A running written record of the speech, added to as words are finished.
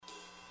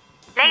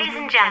Ladies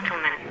and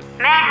gentlemen,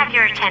 may I have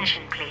your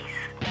attention, please?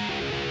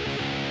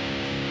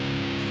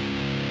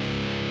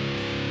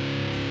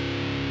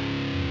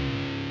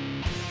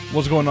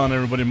 What's going on,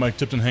 everybody? Mike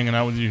Tipton hanging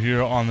out with you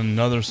here on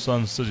another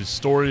Sun City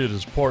story. It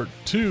is part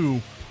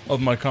 2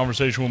 of my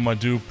conversation with my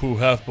dude, Pooh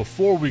Hef.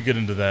 Before we get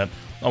into that,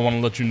 I want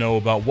to let you know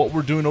about what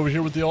we're doing over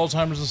here with the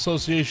Alzheimer's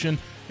Association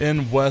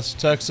in West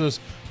Texas.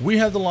 We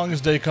have the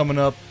longest day coming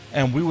up,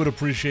 and we would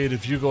appreciate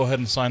if you go ahead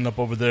and sign up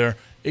over there,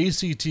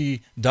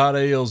 act.alz.org,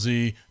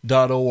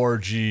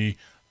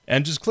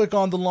 and just click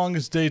on the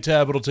longest day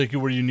tab. It'll take you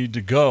where you need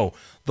to go.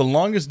 The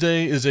longest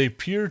day is a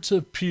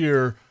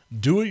peer-to-peer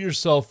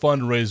do-it-yourself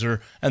fundraiser,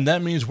 and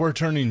that means we're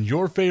turning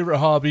your favorite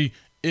hobby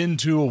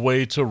into a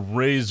way to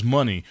raise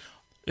money.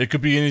 It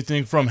could be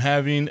anything from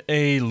having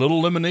a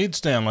little lemonade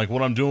stand like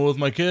what I'm doing with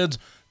my kids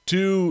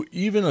to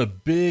even a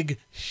big,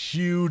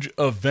 huge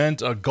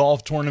event, a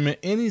golf tournament,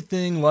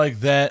 anything like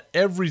that.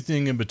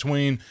 Everything in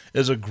between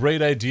is a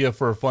great idea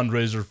for a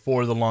fundraiser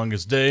for the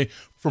longest day.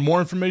 For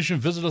more information,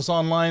 visit us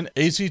online,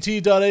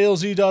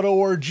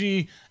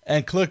 act.alz.org,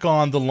 and click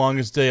on the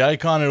longest day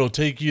icon. It'll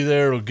take you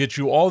there. It'll get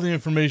you all the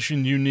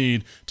information you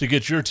need to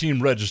get your team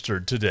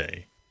registered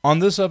today. On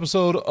this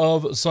episode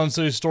of Sun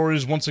City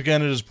Stories, once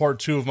again, it is part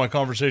 2 of my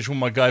conversation with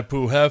my guy,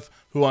 Pooh Hef,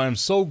 who I am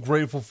so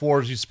grateful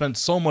for. He spent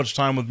so much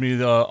time with me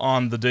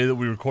on the day that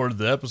we recorded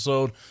the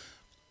episode.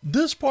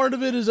 This part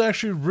of it is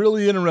actually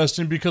really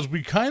interesting because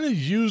we kind of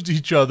used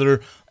each other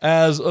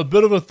as a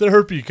bit of a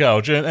therapy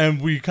couch,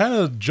 and we kind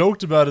of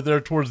joked about it there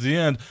towards the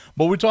end.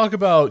 But we talk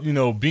about,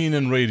 being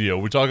in radio.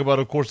 We talk about,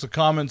 of course, the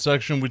comment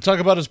section. We talk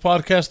about his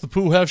podcast, The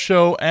Pooh Hef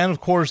Show, and, of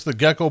course, the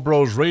Gecko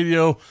Bros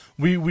Radio.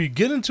 We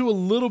get into a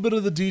little bit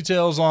of the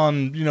details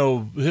on,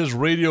 his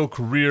radio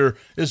career.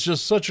 It's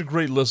just such a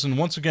great listen.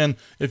 Once again,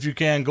 if you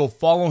can, go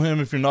follow him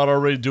if you're not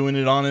already doing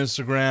it on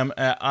Instagram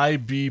at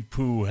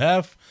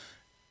IBPoohHef.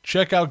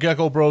 Check out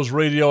Gecko Bros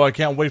Radio. I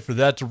can't wait for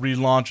that to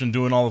relaunch and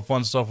doing all the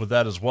fun stuff with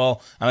that as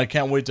well. And I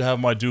can't wait to have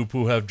my dude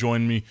Pooh Hef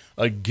join me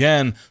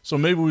again. So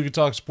maybe we could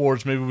talk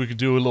sports. Maybe we could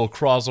do a little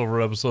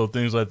crossover episode,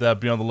 things like that.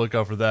 Be on the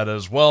lookout for that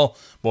as well.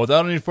 But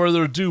without any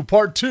further ado,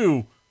 part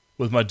 2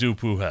 with my dude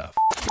Pooh Hef.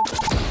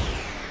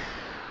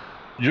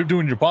 You're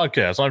doing your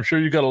podcast. I'm sure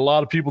you got a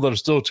lot of people that are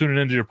still tuning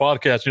into your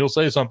podcast. And you'll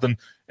say something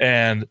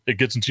and it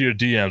gets into your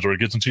DMs or it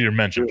gets into your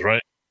mentions,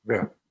 right?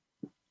 Yeah.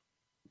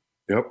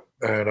 Yep.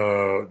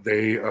 And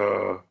they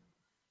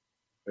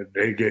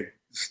get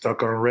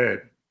stuck on red.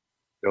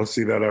 They'll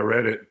see that I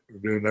read it,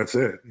 and that's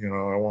it. I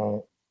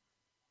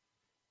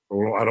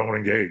don't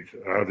engage.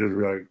 I'll just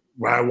be like,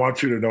 well, I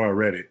want you to know I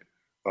read it.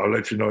 I'll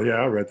let you know, yeah,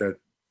 I read that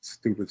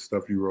stupid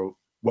stuff you wrote,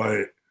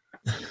 but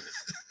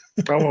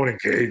I won't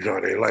engage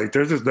on it. Like,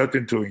 there's just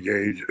nothing to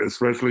engage,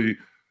 especially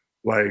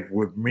like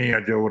with me.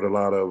 I deal with a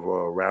lot of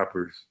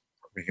rappers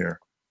here,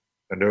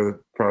 and they're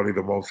probably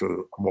the most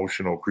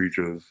emotional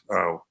creatures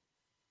out.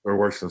 They're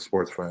worse than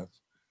sports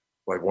fans.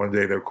 Like, one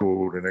day they're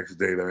cool, the next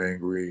day they're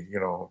angry.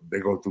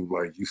 They go through,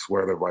 like, you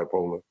swear they're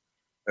bipolar.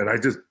 And I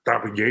just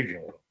stop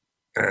engaging with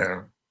them.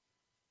 And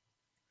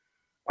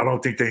I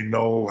don't think they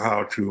know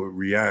how to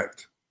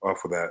react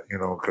off of that,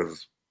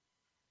 because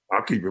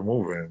I'll keep it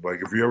moving.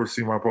 Like, if you ever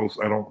see my posts,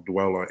 I don't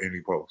dwell on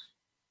any post.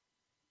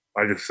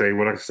 I just say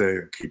what I say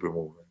and keep it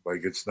moving.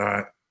 Like,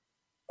 I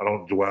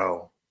don't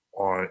dwell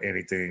on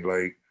anything.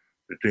 Like,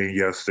 the thing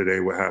yesterday,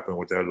 what happened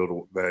with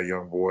that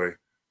young boy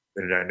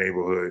in that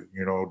neighborhood,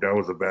 that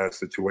was a bad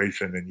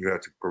situation and you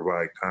had to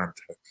provide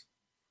context.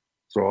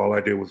 So all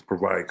I did was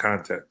provide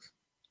context.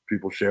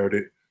 People shared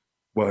it,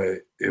 but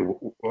they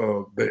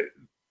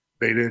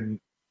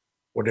didn't,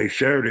 when they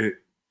shared it,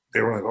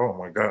 they were like, oh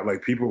my God,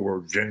 like people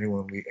were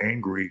genuinely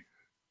angry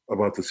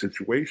about the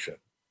situation.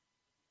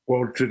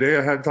 Well, today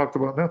I hadn't talked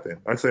about nothing.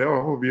 I say, oh,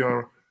 I'm going to be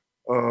on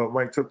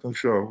Mike Tipton's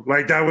show.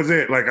 Like, that was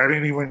it. Like, I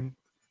didn't even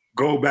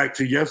go back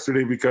to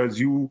yesterday because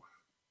you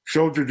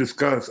showed your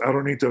disgust. I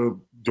don't need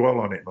to dwell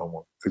on it no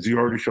more because you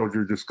already showed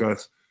your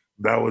disgust.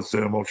 That was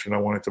the emotion I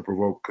wanted to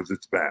provoke because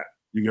it's bad.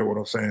 You get what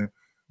I'm saying?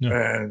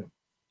 Yeah.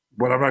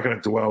 But I'm not going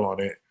to dwell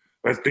on it.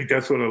 I think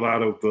that's what a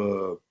lot of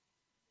the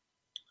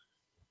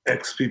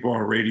ex-people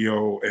on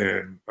radio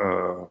and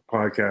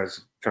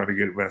podcasts kind of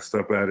get messed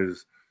up at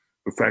is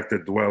the fact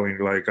that dwelling,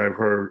 like I've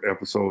heard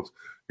episodes,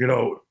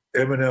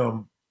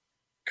 Eminem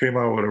came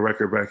out with a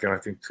record back in, I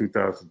think,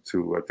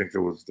 2002. I think it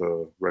was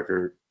the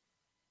record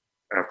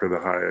After the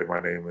High, My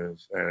Name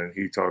Is, and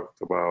he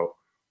talked about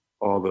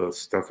all the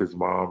stuff his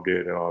mom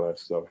did and all that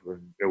stuff,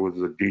 and it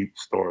was a deep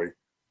story.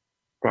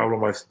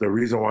 The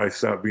reason why I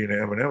stopped being an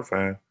Eminem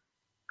fan,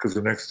 because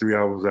the next 3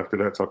 albums after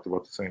that talked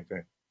about the same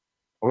thing.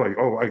 I was like,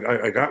 oh,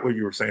 I got what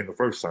you were saying the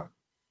first time.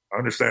 I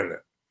understand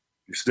that.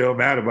 You're still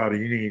mad about it.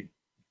 You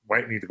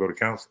might need to go to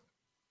counseling,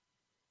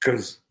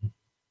 because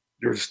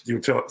you're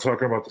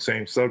talking about the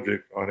same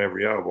subject on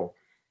every album.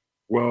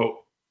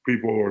 Well,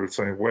 people are the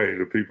same way.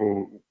 The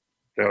people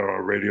that are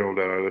on radio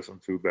that I listen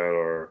to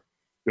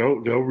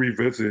they'll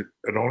revisit.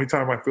 And the only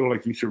time I feel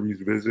like you should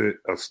revisit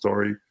a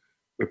story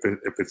if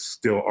it's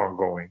still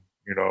ongoing,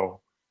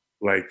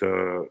 like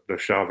the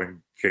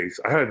Chauvin case.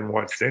 I haven't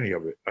watched any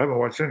of it.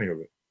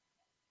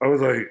 I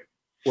was like,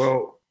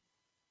 well,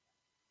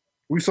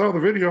 we saw the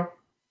video.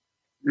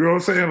 You know what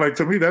I'm saying? Like,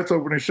 to me, that's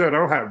open and shut. I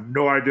don't have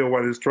no idea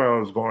why this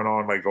trial is going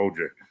on like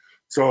OJ.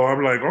 So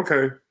I'm like,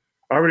 okay,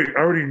 I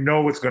already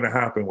know what's going to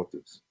happen with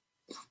this.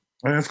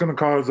 And it's going to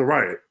cause a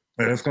riot.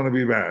 And it's going to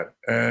be bad.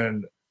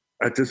 And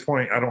at this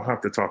point, I don't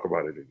have to talk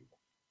about it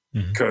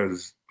anymore.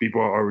 Because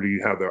people already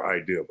have their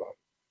idea about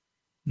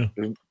it.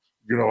 Yeah.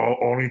 You know,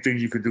 only thing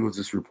you could do is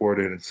just report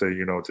it and say,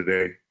 you know,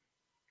 today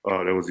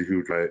there was a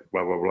huge riot,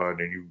 blah, blah, blah. And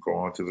then you go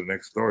on to the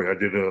next story. I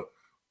did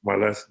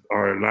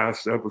our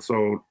last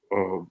episode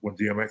when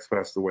DMX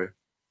passed away,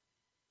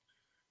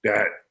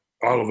 that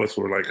all of us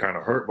were like kind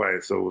of hurt by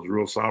it. So it was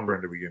real somber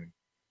in the beginning.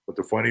 But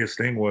the funniest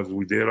thing was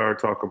we did our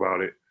talk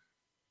about it,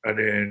 and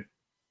then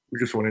we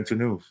just went into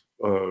news.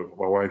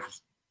 My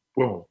wife,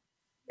 boom,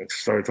 and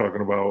started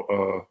talking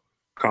about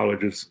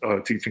colleges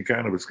teaching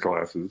cannabis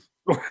classes.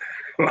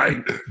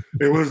 Like,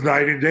 it was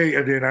night and day.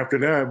 And then after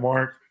that,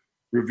 Mark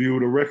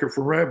reviewed a record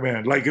from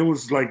Redman. Like, it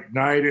was like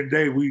night and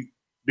day. We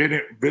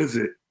didn't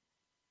visit.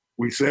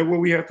 We said what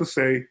we had to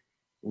say.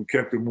 We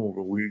kept it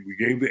moving. We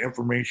gave the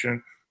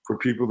information for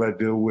people that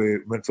deal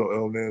with mental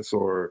illness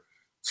or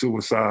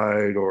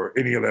suicide or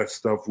any of that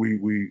stuff.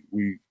 We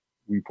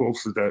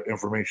posted that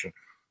information.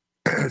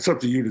 It's up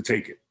to you to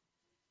take it.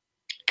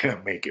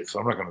 Can't make it, so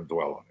I'm not going to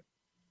dwell on it.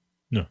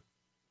 No,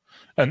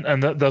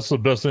 and that's the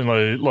best thing.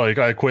 Like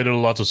I equated a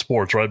lot to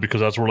sports, right?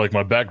 Because that's where like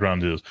my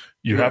background is.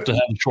 You have to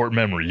have a short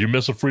memory. You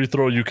miss a free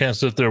throw, you can't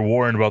sit there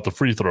worrying about the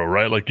free throw,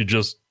 right? Like, you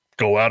just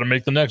go out and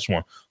make the next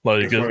one.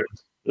 Like,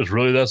 it's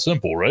really that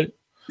simple, right?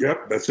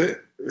 Yep, that's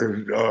it.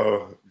 And,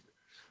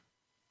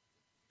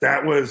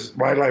 that was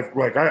my life.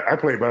 Like, I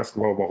played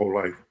basketball my whole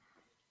life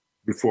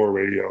before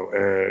radio,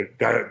 and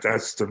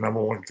that's the number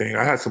one thing.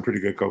 I had some pretty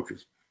good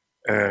coaches,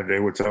 and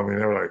they would tell me,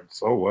 they were like,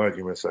 so what,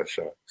 you missed that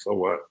shot? So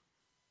what?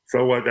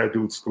 So what, that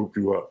dude scooped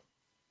you up?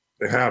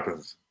 It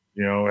happens.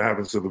 You know, it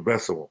happens to the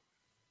best of them.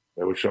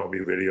 They would show me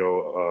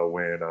video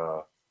when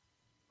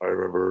I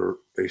remember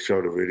they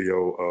showed a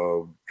video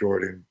of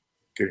Jordan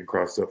getting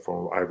crossed up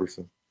from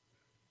Iverson.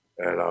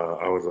 And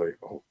I was like,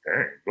 oh,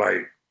 dang.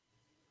 Like,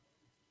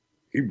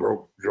 he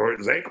broke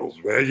Jordan's ankles,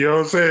 man. You know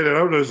what I'm saying? And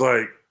I'm just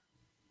like,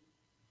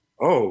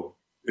 oh,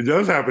 it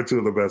does happen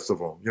to the best of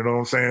them. You know what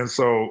I'm saying?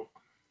 So,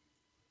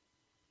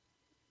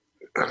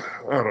 I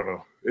don't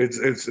know. It's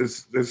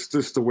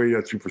just the way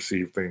that you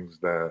perceive things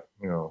that,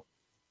 you know,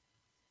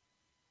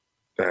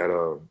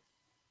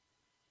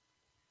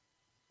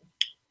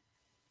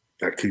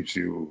 that keeps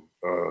you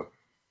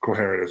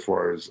coherent as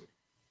far as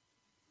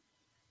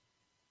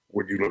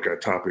when you look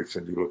at topics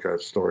and you look at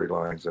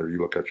storylines or you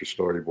look at your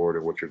storyboard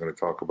and what you're going to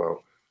talk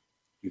about.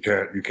 You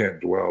can't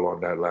dwell on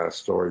that last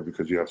story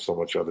because you have so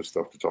much other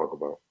stuff to talk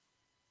about.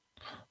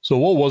 So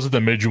what was it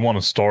that made you want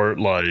to start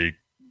like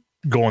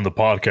going the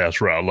podcast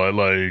route?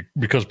 Like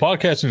because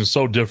podcasting is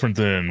so different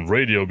than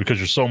radio because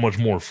you're so much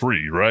more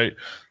free, right?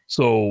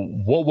 So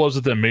what was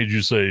it that made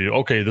you say,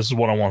 okay, this is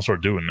what I want to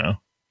start doing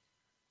now?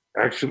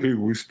 Actually,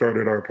 we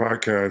started our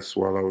podcast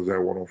while I was at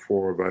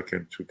 104 back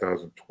in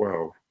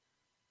 2012.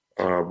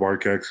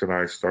 Mark X and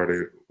I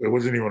started. We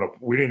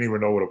didn't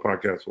even know what a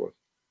podcast was.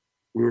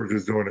 We were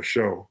just doing a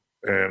show,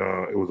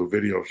 and it was a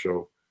video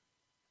show.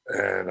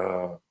 And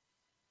the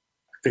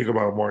thing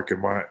about Mark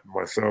and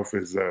myself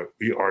is that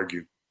we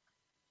argue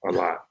a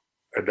lot,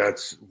 and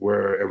that's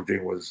where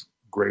everything was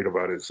great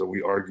about it. So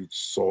we argued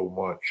so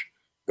much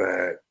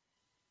that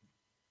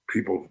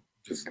people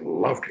just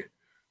loved it.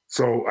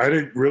 So I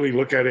didn't really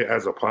look at it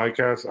as a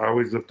podcast. I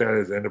always looked at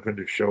it as an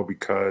independent show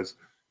because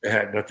it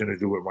had nothing to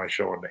do with my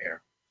show on the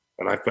air.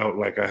 And I felt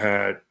like I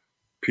had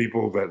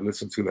people that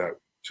listened to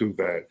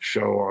that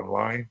show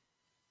online,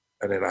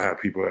 and then I had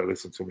people that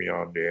listened to me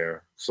on the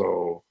air.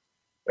 So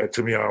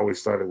to me, I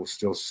always thought it was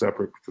still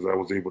separate because I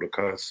was able to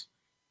cuss.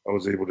 I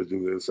was able to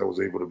do this. I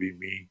was able to be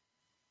me.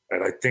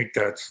 And I think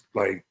that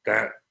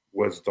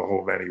was the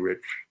whole Manny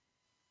Rich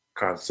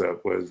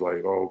concept, was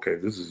like, oh, okay,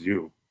 this is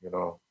you, you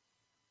know.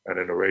 And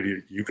in the radio,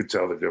 you could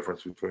tell the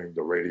difference between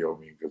the radio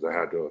me because I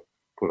had to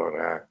put on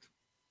an act.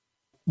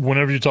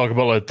 Whenever you talk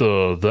about like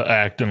the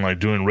act and like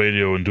doing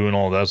radio and doing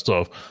all that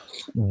stuff,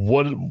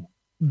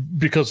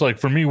 because like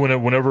for me,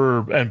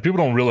 whenever, and people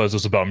don't realize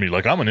this about me,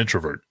 like I'm an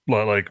introvert,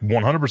 like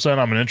 100%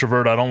 I'm an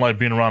introvert. I don't like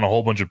being around a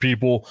whole bunch of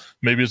people.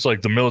 Maybe it's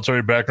like the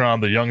military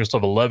background, the youngest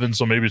of 11.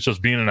 So maybe it's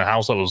just being in a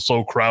house that was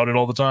so crowded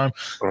all the time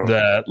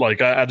that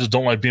like, I just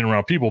don't like being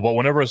around people. But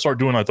whenever I start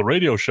doing like the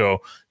radio show,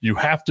 you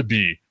have to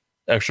be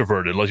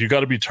extroverted. Like you got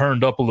to be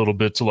turned up a little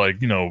bit to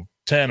like,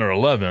 10 or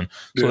 11.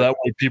 So that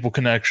way people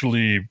can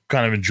actually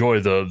kind of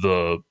enjoy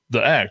the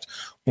act.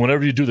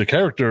 Whenever you do the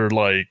character,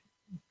 like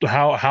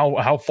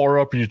how far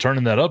up are you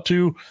turning that up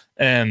to?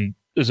 And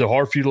is it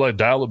hard for you to like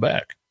dial it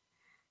back?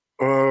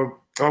 I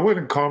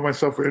wouldn't call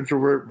myself an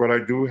introvert, but I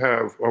do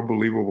have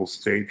unbelievable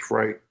stage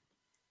fright.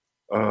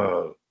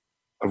 I've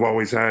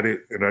always had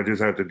it, and I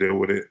just have to deal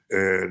with it.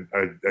 And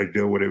I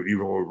deal with it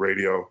even with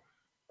radio.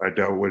 I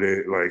dealt with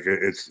it like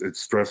it's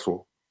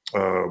stressful.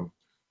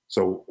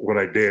 So what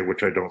I did,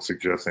 which I don't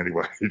suggest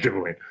anybody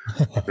doing,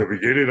 the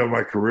beginning of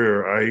my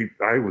career,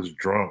 I was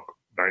drunk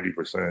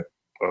 90%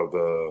 of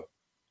the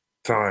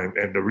time.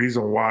 And the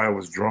reason why I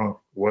was drunk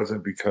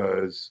wasn't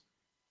because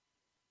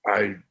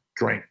I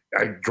drank.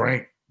 I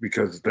drank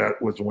because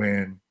that was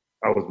when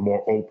I was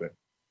more open,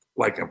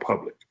 like in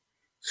public.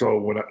 So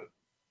when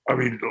I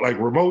mean, like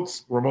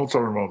remotes are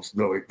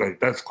remotes.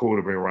 Like that's cool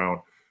to be around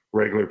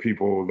regular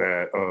people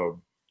that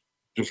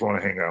just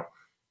want to hang out.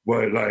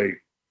 But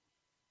like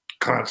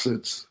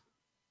concerts,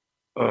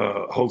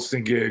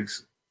 hosting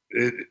gigs,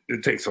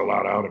 it takes a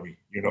lot out of me,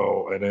 you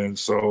know. And then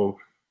so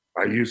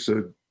I used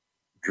to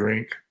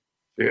drink.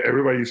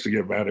 Everybody used to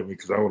get mad at me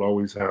because I would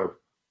always have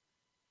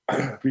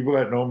people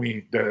that know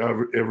me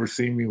that ever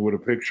seen me with a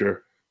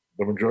picture.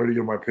 The majority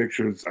of my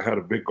pictures, I had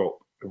a big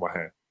gulp in my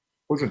hand.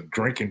 I wasn't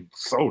drinking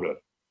soda.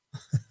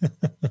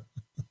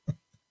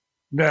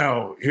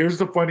 Now, here's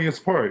the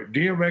funniest part.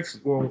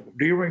 DMX, when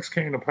DMX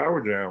came to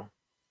Power Jam,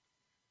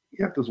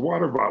 he had this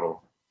water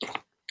bottle,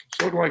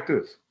 sort of like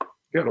this.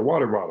 He had a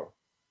water bottle.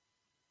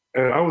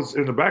 And I was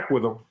in the back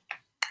with him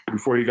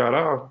before he got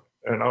out,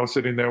 and I was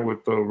sitting there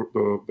with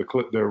the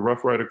clip, the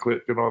Rough Rider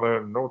clip and all that.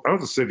 And I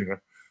was just sitting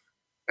there.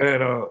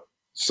 And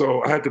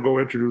so I had to go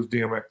introduce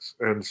DMX.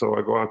 And so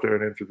I go out there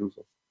and introduce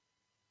him.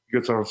 He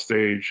gets on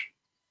stage,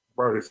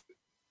 but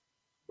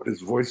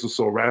his voice was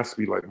so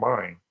raspy like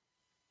mine.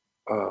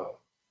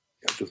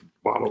 Just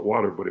bottled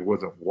water, but it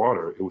wasn't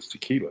water. It was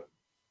tequila.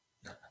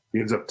 He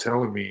ends up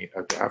telling me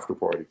at the after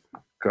party,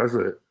 because I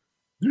said,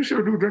 you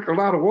sure do drink a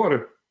lot of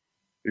water.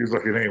 He was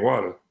like, it ain't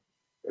water.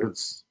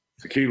 It's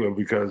tequila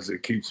because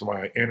it keeps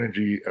my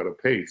energy at a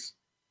pace.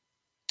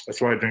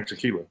 That's why I drink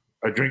tequila.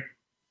 I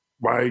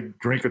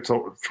drink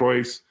of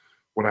choice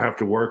when I have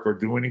to work or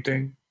do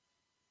anything.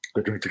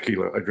 I drink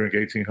tequila. I drink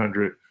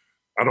 1800.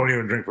 I don't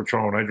even drink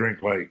Patron. I drink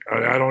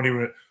I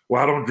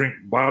don't drink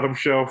bottom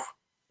shelf,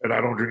 and I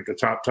don't drink the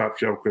top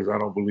shelf because I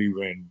don't believe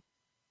in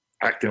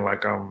acting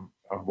like I'm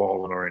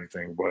balling or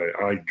anything.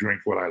 But I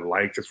drink what I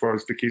like as far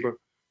as tequila,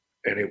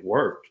 and it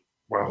worked.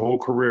 My whole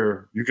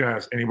career, you can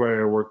ask anybody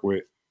I work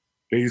with,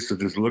 they used to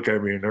just look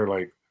at me and they're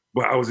like,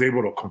 but I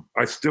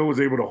still was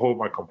able to hold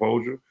my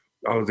composure.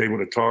 I was able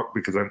to talk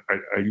because I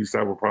used to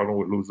have a problem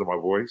with losing my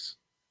voice.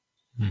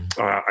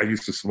 I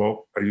used to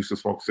smoke. I used to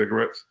smoke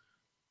cigarettes.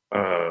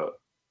 And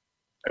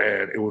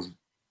it was,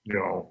 you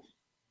know,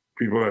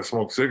 people that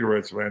smoke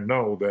cigarettes, man,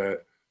 know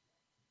that,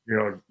 you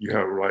know, you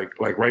have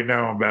like right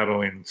now I'm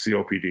battling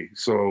COPD.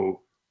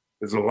 So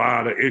there's a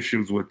lot of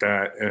issues with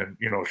that and,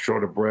 you know,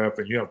 short of breath,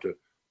 and you have to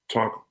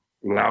talk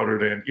louder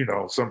than, you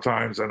know,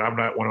 sometimes. And I'm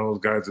not one of those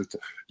guys that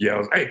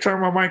yells, hey, turn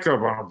my mic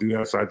up. I don't do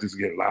that. So I just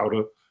get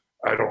louder.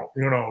 I don't,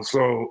 you know,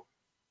 so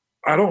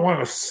I don't want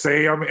to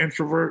say I'm an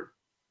introvert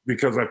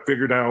because I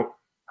figured out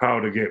how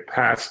to get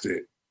past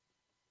it.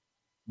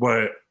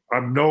 But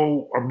I'm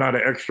not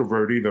an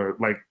extrovert either.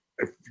 Like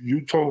if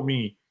you told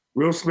me,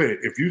 real split,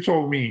 if you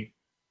told me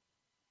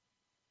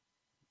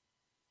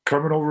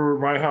coming over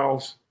to my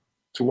house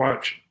to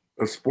watch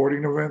a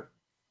sporting event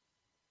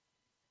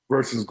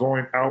versus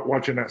going out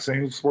watching that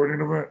same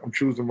sporting event, I'm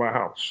choosing my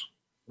house.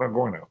 I'm not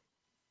going out.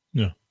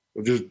 Yeah.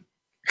 Just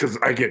because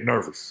I get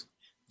nervous.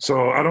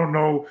 So I don't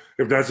know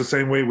if that's the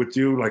same way with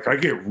you. Like I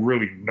get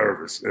really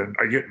nervous and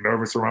I get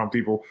nervous around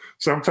people.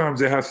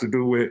 Sometimes it has to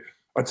do with,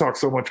 I talk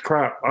so much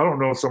crap. I don't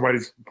know if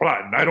somebody's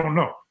plotting. I don't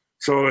know.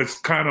 So it's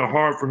kind of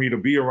hard for me to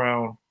be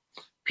around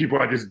people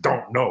I just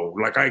don't know.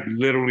 Like I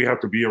literally have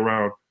to be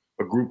around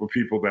a group of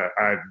people that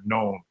I've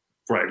known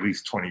for at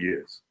least 20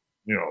 years.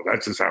 You know,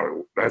 that's just how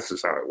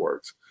it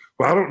works.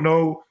 But I don't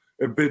know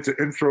if it's an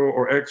intro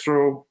or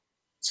extro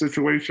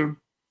situation.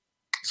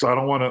 So I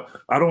don't want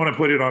to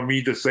put it on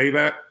me to say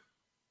that,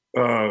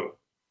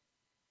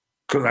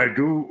 because I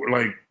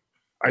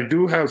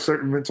do have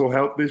certain mental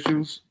health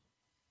issues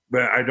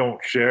that I don't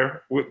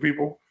share with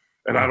people,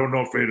 and I don't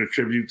know if it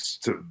attributes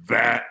to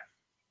that.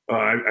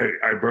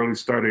 I barely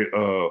started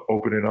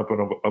opening up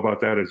about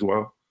that as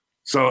well.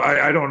 So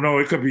I don't know.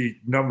 It could be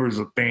numbers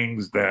of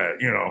things that,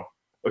 you know,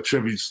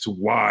 attributes to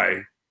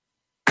why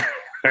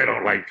I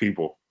don't like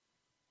people.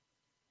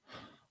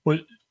 Well,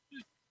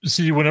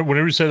 see, whenever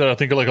you say that, I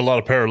think of like a lot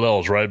of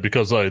parallels, right?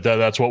 Because like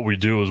that's what we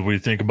do is we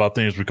think about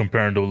things, we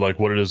compare them to like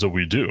what it is that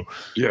we do.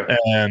 Yeah.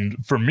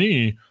 And for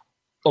me,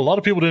 a lot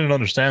of people didn't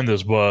understand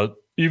this, but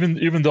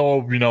even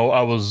though, you know,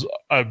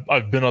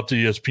 I've been up to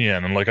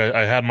ESPN and like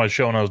I had my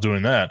show and I was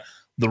doing that.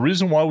 The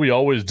reason why we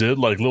always did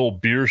like little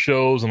beer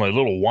shows and like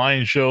little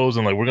wine shows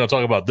and like we're going to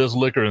talk about this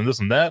liquor and this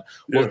and that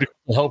was because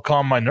to help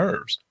calm my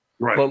nerves.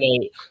 Right. But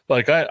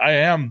like I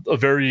am a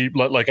very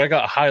like I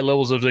got high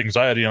levels of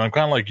anxiety, and I'm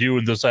kind of like you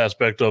in this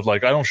aspect of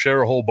like I don't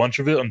share a whole bunch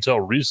of it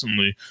until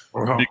recently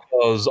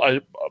because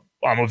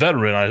I'm a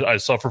veteran. I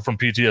suffer from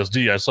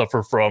PTSD. I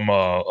suffer from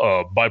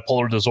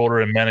bipolar disorder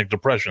and manic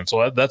depression.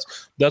 So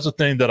that's a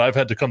thing that I've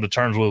had to come to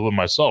terms with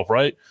myself,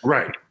 right?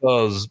 Right.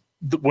 Because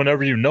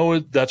whenever you know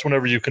it, that's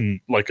whenever you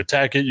can like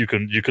attack it. You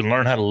can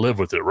learn how to live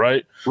with it,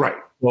 right? Right.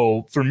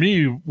 So for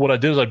me, what I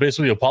did is I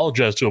basically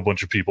apologized to a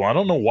bunch of people. I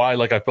don't know why,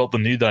 like I felt the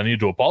need that I needed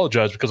to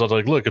apologize, because I was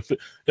like, look,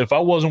 if I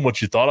wasn't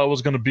what you thought I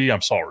was going to be,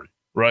 I'm sorry,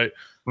 right?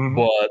 Mhm.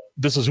 But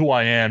this is who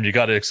I am. You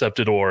got to accept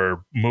it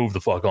or move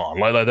the fuck on.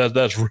 Like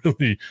that's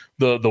really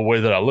the way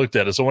that I looked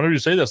at it. So whenever you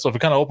say that stuff, it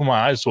kind of opened my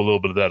eyes to a little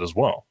bit of that as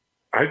well.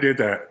 I did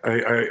that.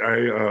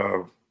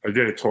 I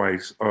did it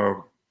twice.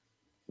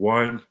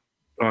 One,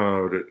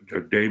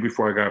 the day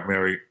before I got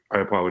married, I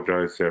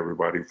apologized to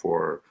everybody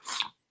for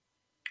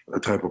the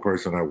type of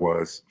person I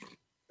was.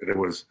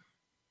 And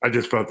I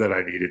just felt that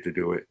I needed to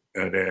do it.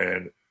 And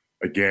then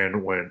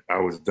again, when I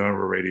was done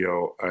with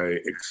radio, I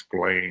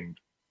explained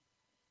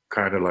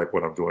kind of like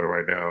what I'm doing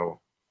right now,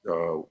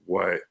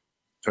 what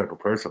type of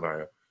person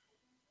I am.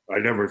 I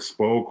never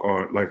spoke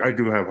on, like, I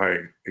do have high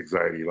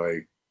anxiety,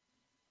 like,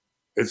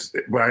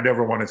 but I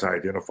never wanted to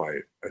identify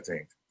it, I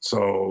think.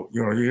 So,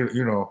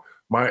 you know,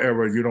 my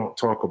era, you don't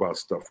talk about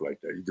stuff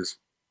like that. You just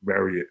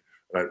bury it.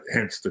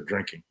 Hence the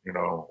drinking,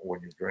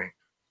 when you drink.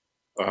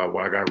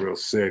 When I got real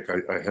sick,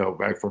 I held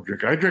back from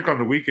drinking. I drink on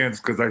the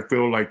weekends because I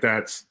feel like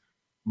that's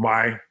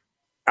my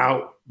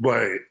out.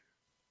 But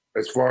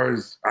as far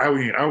as, I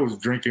was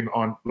drinking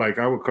on, like,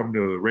 I would come to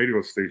the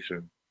radio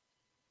station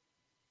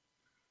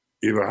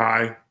either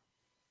high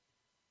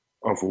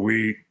off of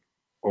weed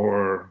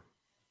or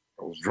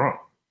I was drunk.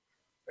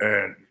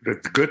 And the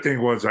good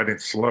thing was I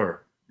didn't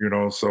slur,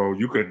 so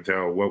you couldn't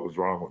tell what was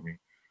wrong with me.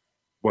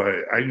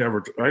 But I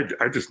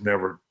just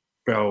never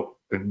felt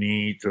the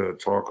need to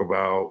talk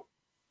about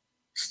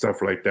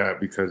stuff like that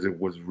because it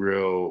was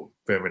real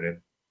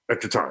feminine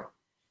at the time.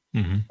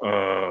 Mm-hmm.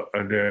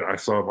 And then I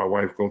saw my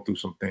wife go through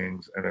some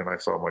things, and then I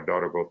saw my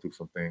daughter go through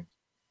some things.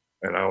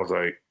 And I was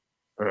like,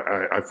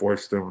 I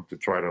forced them to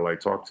try to, like,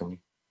 talk to me.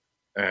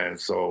 And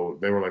so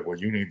they were like, well,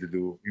 you need to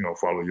do,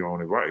 follow your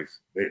own advice.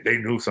 They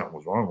knew something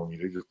was wrong with me.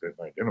 They just didn't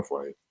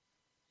identify it.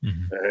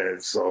 Mm-hmm.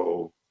 And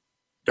so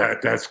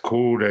that's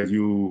cool that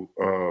you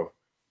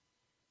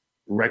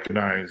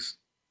recognize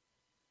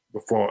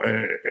the fault.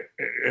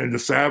 And the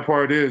sad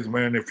part is,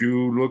 man, if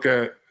you look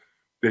at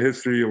the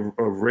history of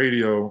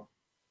radio,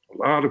 a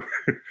lot of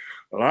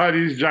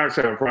these jocks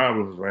have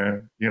problems,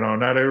 man.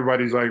 Not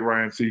everybody's like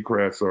Ryan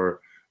Seacrest,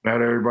 or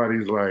not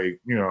everybody's like,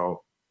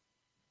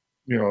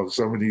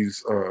 some of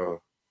these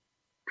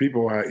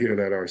people out here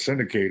that are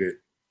syndicated.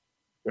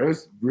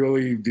 There's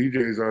really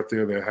DJs out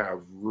there that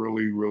have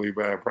really, really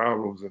bad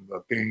problems. And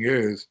the thing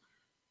is,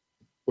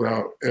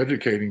 without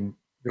educating,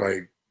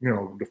 like,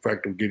 the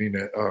fact of getting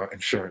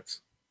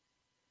insurance,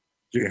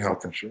 getting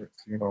health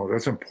insurance,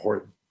 that's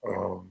important.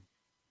 You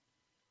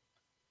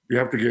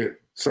have to get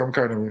some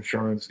kind of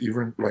insurance.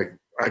 Even, like,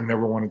 I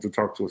never wanted to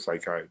talk to a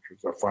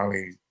psychiatrist. I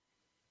finally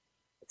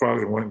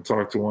went and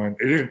talked to one.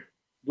 It didn't,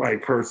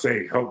 like, per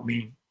se help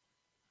me,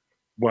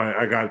 but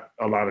I got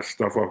a lot of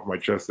stuff off my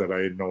chest that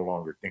I no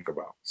longer think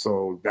about.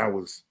 So that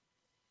was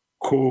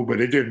cool,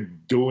 but it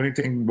didn't do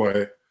anything.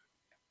 But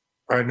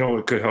I know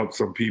it could help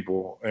some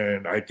people.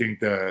 And I think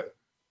that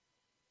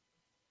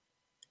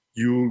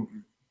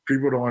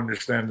people don't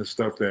understand the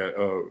stuff that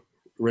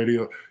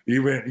radio,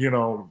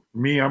 even,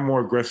 me, I'm more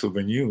aggressive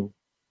than you,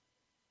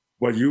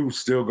 but you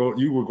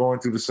were going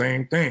through the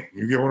same thing.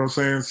 You get what I'm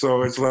saying?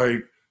 So it's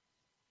like,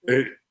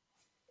 it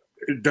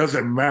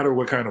doesn't matter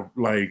what kind of,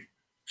 like,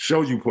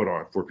 show you put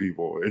on for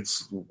people.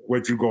 It's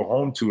what you go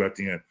home to at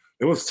the end.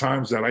 There was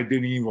times that I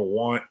didn't even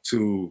want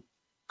to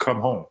come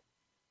home.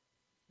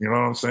 You know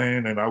what I'm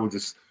saying? And I would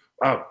just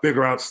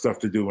figure out stuff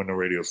to do in the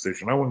radio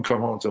station. I wouldn't come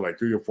home till like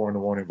 3 or 4 in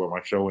the morning, but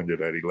my show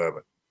ended at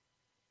 11.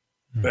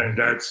 Mm-hmm. And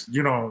that's,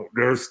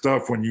 there's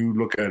stuff when you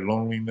look at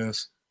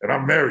loneliness, and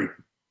I'm married,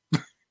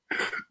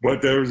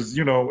 but there's,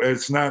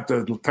 it's not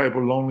the type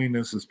of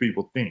loneliness as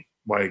people think.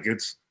 Like,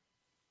 it's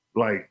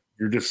like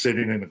you're just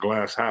sitting in a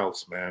glass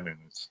house, man, and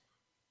it's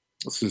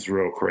just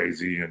real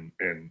crazy. And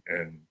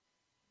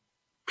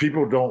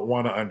people don't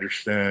want to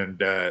understand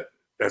that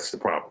that's the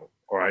problem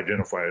or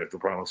identify it as the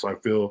problem. So I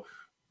feel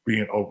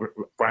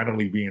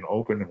finally being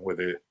open with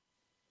it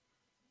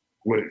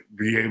would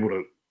be able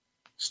to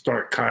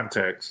start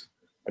context.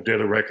 I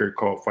did a record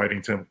called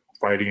Fighting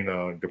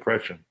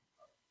Depression.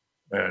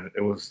 And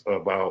it was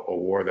about a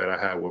war that I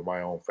had with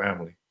my own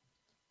family.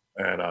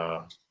 And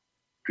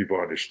people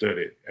understood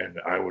it. And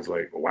I was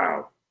like,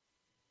 wow.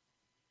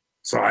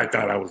 So I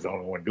thought I was the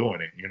only one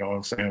doing it, you know what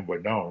I'm saying?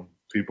 But no,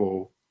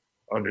 people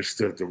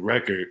understood the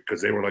record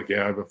because they were like,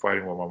 yeah, I've been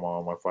fighting with my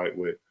mom. I fight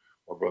with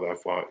my brother. I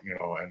fought,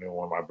 and then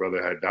when my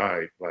brother had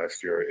died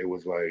last year, it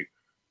was like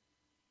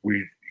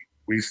we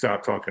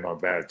stopped talking on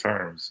bad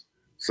terms.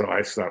 So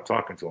I stopped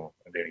talking to him,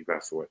 and then he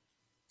passed away.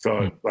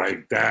 So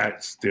like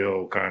that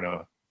still kind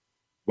of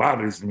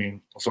bothers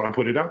me. So I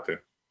put it out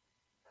there.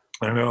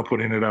 I ended up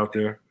putting it out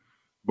there.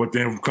 But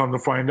then come to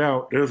find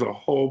out, there's a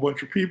whole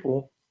bunch of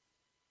people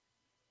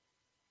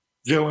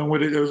dealing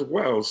with it as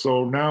well.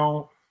 So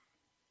now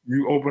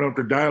you open up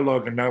the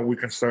dialogue, and now we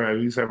can start at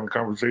least having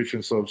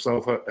conversations. So if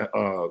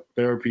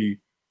self-therapy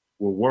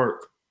will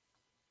work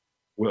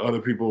with other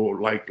people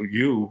like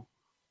you,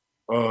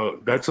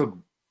 that's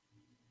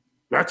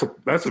that's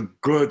a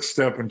good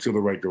step into the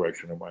right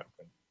direction, in my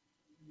opinion.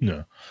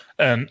 Yeah,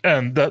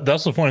 and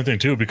that's the funny thing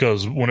too,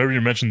 because whenever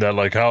you mentioned that,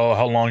 like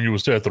how long you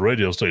would stay at the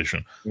radio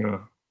station, Yeah.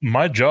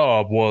 my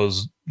job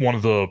was one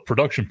of the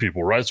production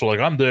people, right? So like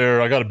I'm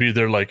there, I got to be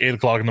there like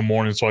 8:00 in the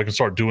morning so I can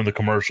start doing the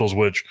commercials.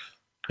 Which,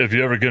 if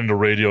you ever get into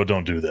radio,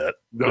 don't do that.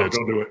 No,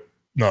 don't do it.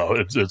 No,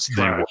 it's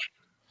trash.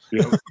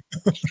 Yeah,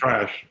 it's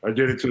trash. I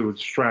did it too.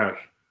 It's trash.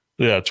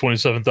 Yeah,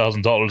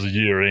 $27,000 a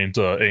year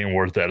ain't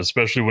worth that,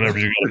 especially whenever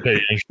you got to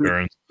pay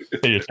insurance.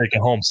 Hey, you're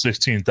taking home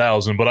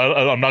 $16,000, but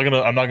I'm not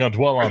gonna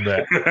dwell on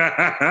that.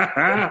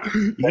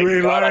 You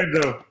ain't lying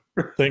though.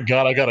 Thank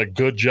God I got a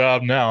good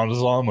job now. That's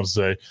all I'm gonna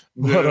say.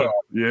 But,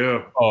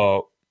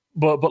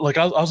 but like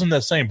I was in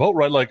that same boat,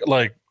 right? Like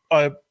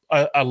I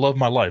love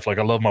my life. Like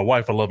I love my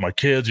wife. I love my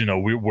kids. You know,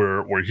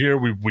 we're here.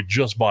 We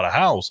just bought a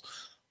house,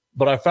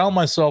 but I found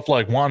myself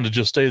like wanting to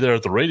just stay there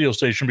at the radio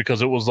station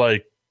because it was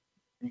like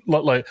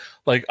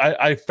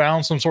I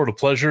found some sort of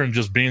pleasure in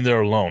just being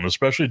there alone,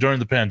 especially during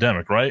the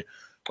pandemic, right?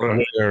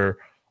 Where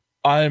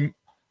I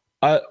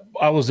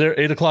was there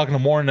 8:00 in the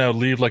morning. I would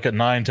leave like at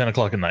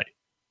 9-10 at night.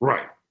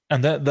 Right.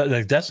 And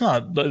that's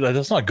not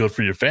good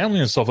for your family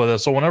and stuff like that.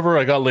 So whenever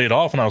I got laid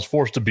off and I was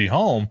forced to be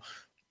home,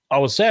 I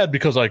was sad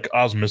because like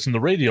I was missing the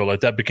radio. Like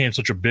that became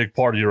such a big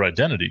part of your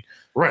identity.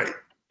 Right.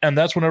 And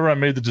that's whenever I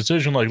made the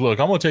decision, like, look,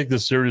 I'm going to take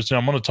this seriously.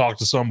 I'm going to talk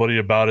to somebody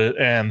about it.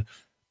 And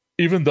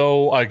even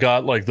though I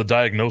got like the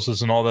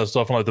diagnosis and all that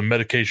stuff and like the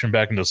medication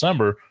back in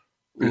December,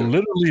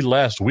 literally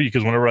last week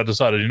is whenever I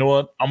decided, you know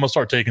what, I'm going to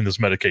start taking this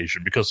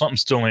medication because something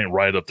still ain't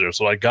right up there.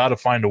 So I got to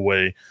find a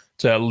way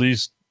to at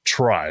least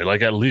try,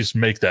 like at least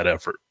make that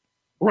effort.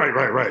 Right.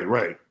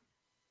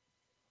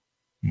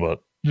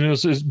 But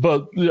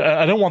but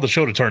I don't want the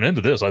show to turn into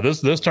this.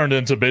 This turned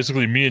into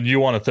basically me and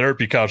you on a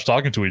therapy couch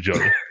talking to each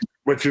other.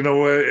 But you know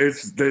what?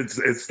 It's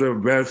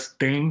the best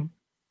thing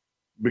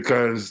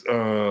because,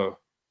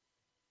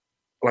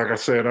 like I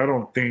said, I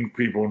don't think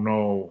people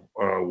know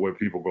what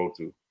people go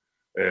through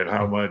and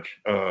how much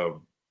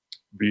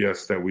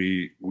BS that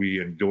we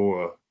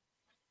endure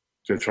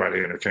to try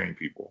to entertain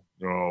people.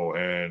 You know,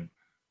 and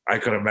I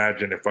could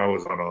imagine if I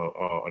was on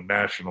a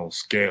national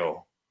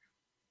scale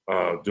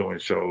doing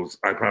shows,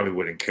 I probably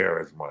wouldn't care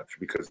as much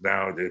because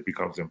now it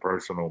becomes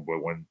impersonal.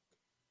 But when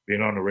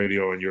being on the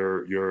radio and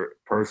you're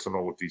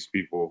personal with these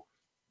people,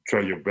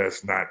 try your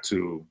best not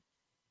to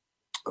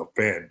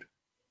offend,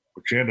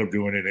 but you end up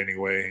doing it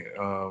anyway.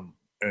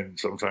 And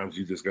sometimes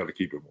you just got to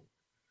keep it moving.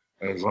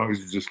 And as long as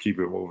you just keep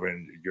it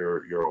moving,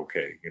 you're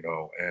okay, you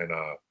know. And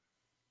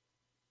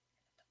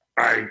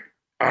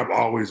I'm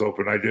always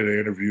open. I did an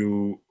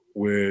interview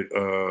with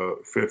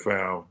Fit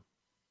Fam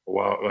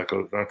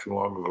not too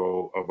long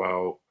ago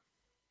about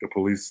the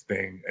police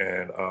thing,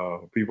 and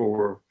people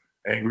were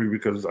angry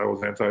because I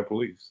was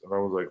anti-police, and I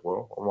was like,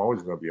 well, I'm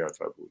always going to be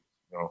anti-police.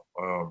 You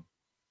know,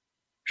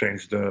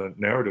 change the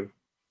narrative.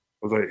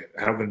 I was like,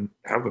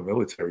 have the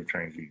military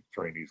train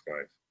these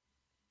guys.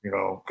 You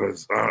know,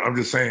 because I'm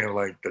just saying,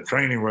 like the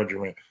training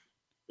regimen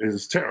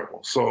is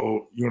terrible.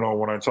 So you know,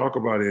 when I talk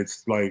about it,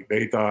 it's like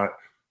they thought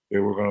they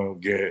were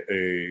going to get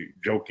a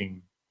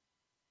joking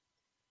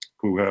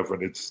who have,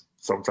 and it's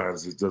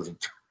sometimes it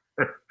doesn't.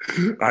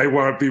 I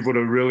want people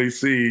to really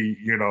see,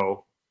 you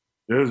know,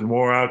 there's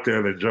more out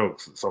there than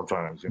jokes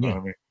sometimes, you know what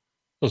I mean?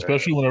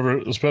 Especially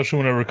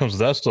whenever it comes to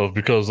that stuff,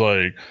 because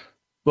it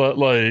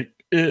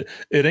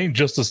ain't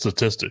just a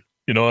statistic.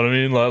 You know what I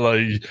mean?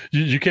 Like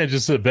you can't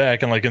just sit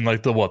back and like in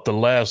like the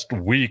last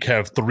week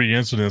have 3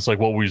 incidents like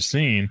what we've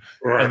seen,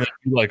 right, and then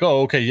you're like,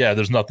 oh, okay, yeah,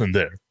 there's nothing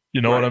there.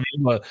 You know what I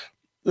mean?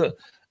 But,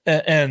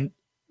 and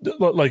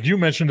like you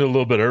mentioned it a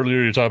little bit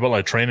earlier, you talk about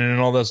like training and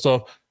all that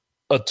stuff.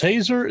 A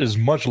taser is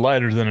much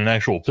lighter than an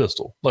actual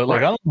pistol. Like I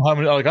don't know how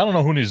many. Like I don't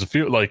know who needs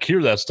to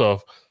hear that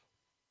stuff.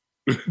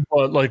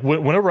 But like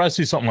whenever I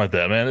see something like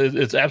that, man,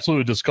 it's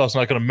absolutely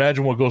disgusting. I can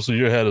imagine what goes through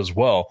your head as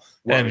well.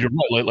 Right. And you're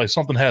right, like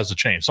something has to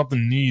change.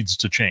 Something needs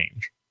to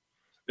change.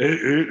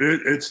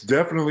 It's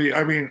definitely.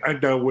 I mean, I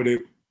dealt with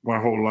it my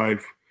whole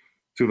life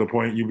to the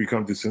point you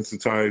become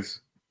desensitized.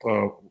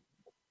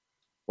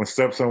 When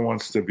Stepson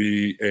wants to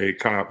be a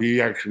cop,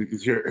 he actually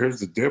here's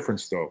the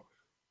difference though.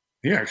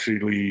 He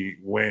actually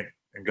went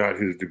and got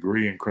his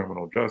degree in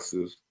criminal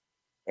justice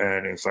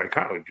and in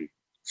psychology.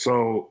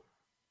 So,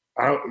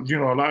 a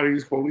lot of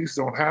these police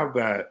don't have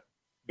that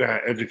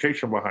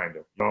education behind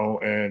them, you know,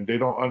 and they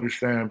don't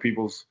understand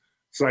people's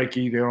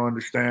psyche. They don't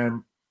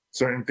understand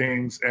certain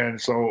things. And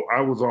so I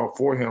was all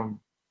for him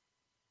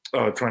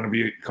trying to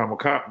become a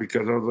cop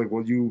because I was like,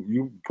 well,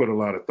 you put a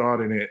lot of thought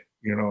in it.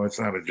 You know,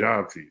 it's not a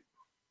job to you.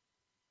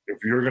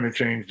 If you're going to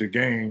change the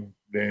game,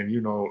 then,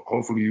 you know,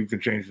 hopefully you can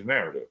change the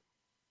narrative.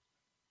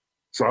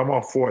 So I'm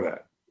all for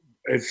that.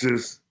 It's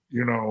just,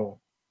 you know,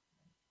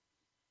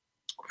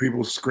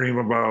 people scream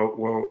about,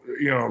 well,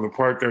 you know, the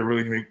part that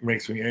really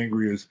makes me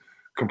angry is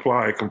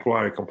comply.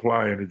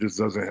 And it just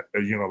doesn't,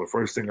 you know, the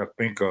first thing I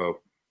think of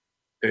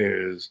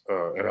is,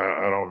 and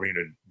I don't mean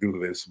to do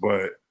this,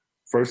 but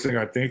first thing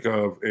I think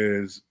of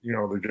is, you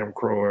know, the Jim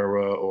Crow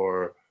era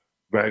or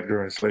back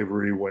during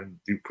slavery when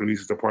the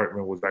police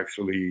department was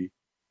actually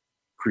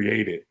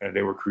created, and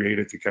they were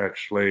created to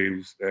catch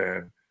slaves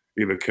and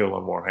either kill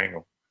them or hang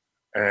them.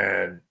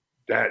 And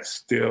that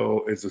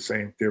still is the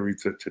same theory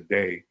to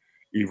today,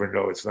 even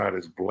though it's not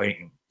as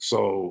blatant.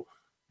 So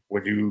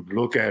when you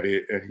look at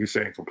it and you're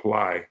saying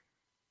comply,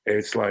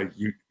 it's like,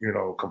 you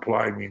know,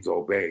 comply means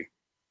obey.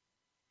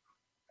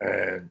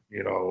 And,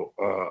 you know,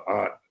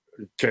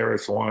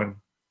 KRS-One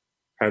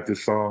had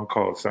this song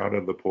called Sound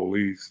of the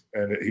Police,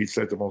 and he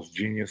said the most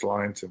genius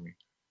line to me.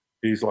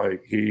 He's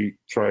like, he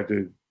tried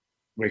to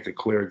make a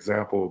clear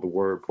example of the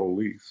word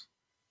police.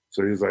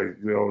 So he's like,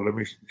 you know, let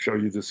me show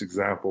you this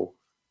example.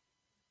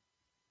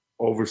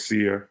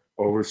 Overseer,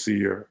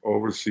 overseer,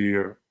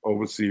 overseer,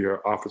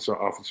 overseer,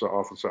 officer, officer,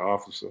 officer,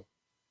 officer.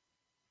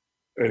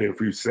 And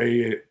if you say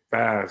it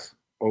fast,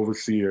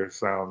 overseer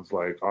sounds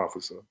like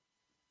officer.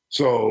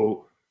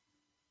 So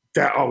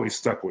that always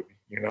stuck with me,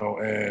 you know.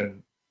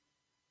 And,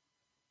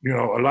 you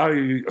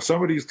know,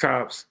 some of these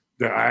cops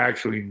that I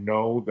actually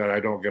know that I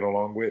don't get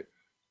along with,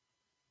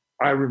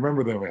 I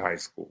remember them in high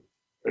school.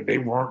 They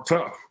weren't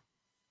tough.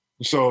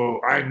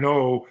 So I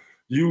know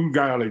you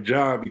got a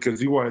job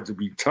because you wanted to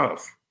be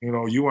tough. You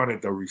know, you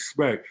wanted the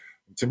respect.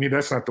 To me,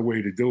 that's not the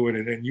way to do it.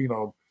 And then, you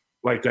know,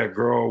 like that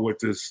girl with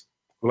this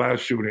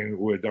last shooting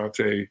with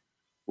Daunte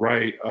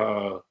Wright,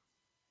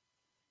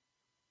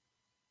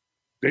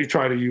 they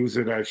try to use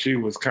it as she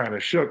was kind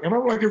of shook. And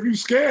I'm like, if you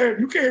scared,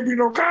 you can't be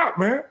no cop,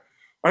 man.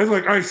 I was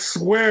like, I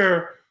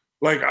swear,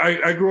 like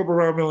I grew up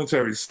around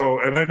military. So,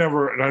 and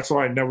that's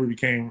why I never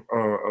became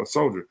a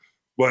soldier.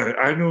 But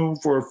I knew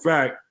for a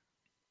fact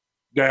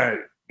that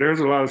there's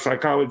a lot of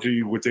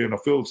psychology within a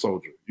field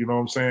soldier, you know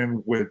what I'm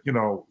saying? With, you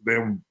know,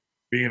 them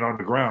being on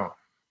the ground.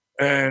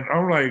 And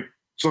I'm like,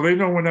 so they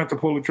know when not to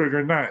pull the trigger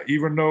or not,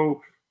 even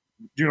though,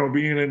 you know,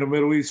 being in the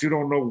Middle East, you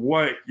don't know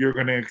what you're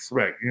going to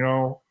expect, you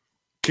know?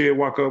 Kid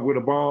walk up with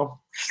a bomb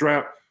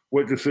strap,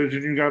 what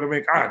decision you got to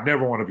make? I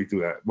never want to be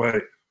through that.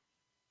 But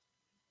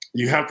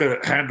you have to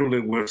handle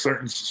it with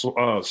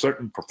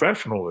certain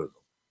professionalism.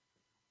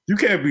 You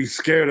can't be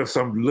scared of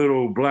some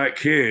little black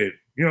kid.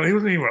 You know, he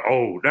wasn't even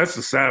old. That's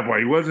the sad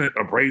part. He wasn't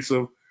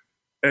abrasive.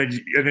 And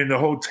then the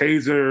whole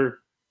taser,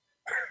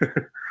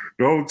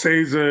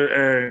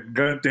 and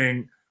gun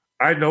thing,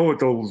 I know what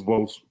those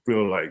both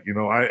feel like. You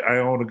know, I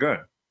own a gun.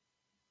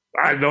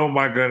 I know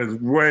my gun is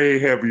way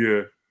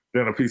heavier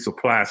than a piece of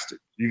plastic.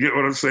 You get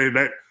what I'm saying?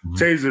 That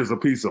taser is a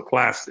piece of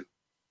plastic.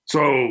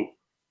 So,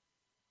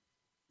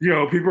 you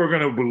know, people are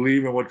going to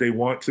believe in what they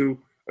want to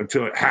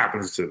until it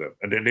happens to them.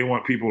 And then they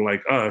want people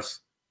like us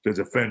to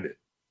defend it.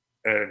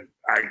 And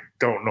I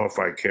don't know if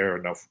I care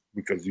enough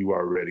because you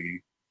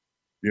already,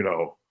 you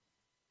know,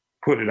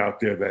 put it out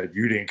there that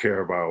you didn't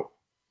care about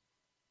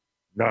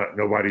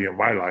nobody in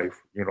my life.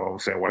 You know what I'm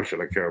saying? Why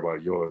should I care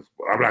about yours?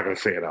 I'm not going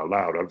to say it out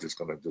loud. I'm just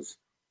going to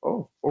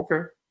oh,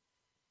 okay.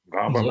 Go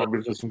about my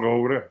business and go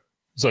over there.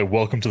 It's like,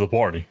 welcome to the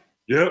party.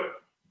 Yep.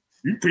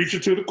 You preach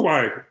it to the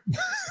choir.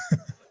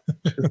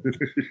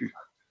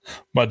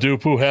 My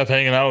dude Pooh Hef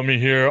hanging out with me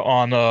here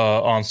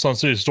on Sun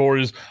City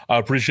Stories. I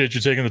appreciate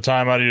you taking the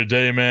time out of your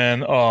day,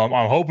 man.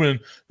 I'm hoping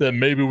that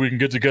maybe we can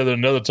get together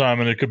another time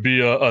and it could be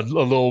a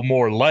little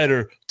more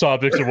lighter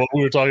topics than what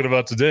we were talking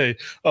about today.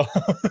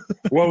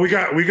 Well, we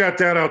got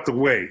that out the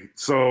way.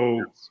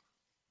 So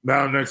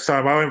now next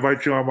time I'll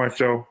invite you on my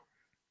show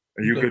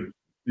and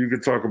you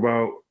could talk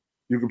about,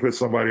 you can put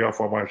somebody off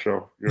on my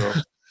show, you know.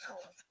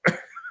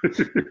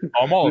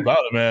 I'm all about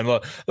it, man.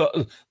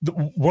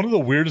 One of the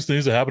weirdest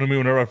things that happened to me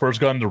whenever I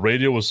first got into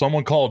radio was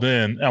someone called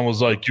in and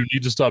was like, you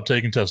need to stop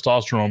taking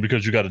testosterone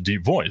because you got a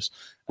deep voice.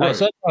 Right.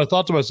 I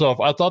thought to myself,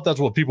 I thought that's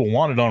what people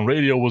wanted on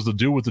radio was the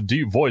dude with the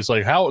deep voice.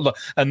 Like how,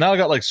 and now I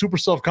got like super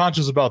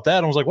self-conscious about that.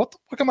 And I was like, what the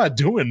fuck am I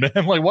doing,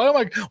 man? Like, why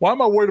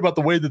am I worried about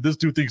the way that this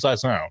dude thinks I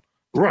sound?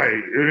 Right.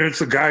 And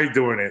it's a guy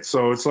doing it.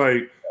 So it's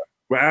like,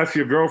 well, ask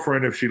your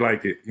girlfriend if she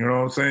like it. You know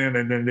what I'm saying?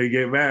 And then they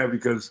get mad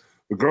because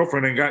the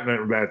girlfriend ain't got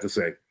nothing bad to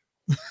say.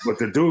 But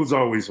the dude's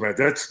always mad.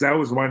 That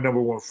was my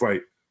number one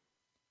fight.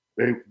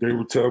 They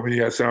would tell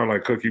me I sound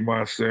like Cookie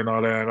Monster and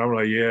all that. And I'm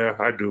like, yeah,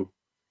 I do.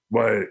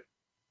 But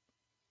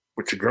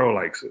your girl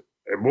likes it.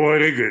 And boy,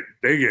 they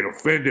get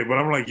offended. But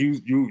I'm like,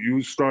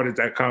 you started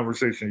that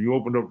conversation. You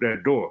opened up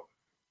that door.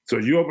 So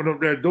you open up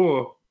that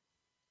door,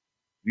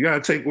 you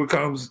got to take what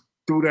comes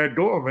through that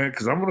door, man,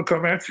 because I'm going to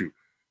come at you.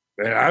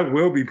 And I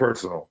will be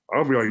personal.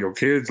 I'll be like, your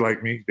kids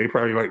like me. They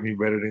probably like me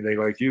better than they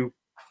like you.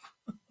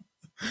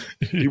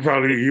 You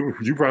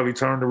probably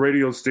turn the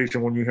radio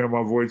station when you hear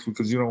my voice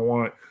because you don't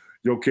want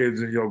your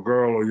kids and your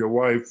girl or your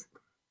wife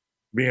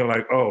being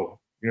like, oh,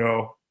 you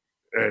know,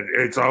 and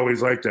it's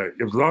always like that.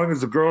 As long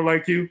as a girl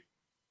like you,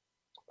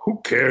 who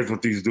cares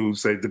what these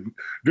dudes say? The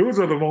dudes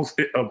are the most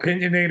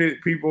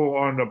opinionated people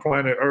on the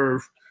planet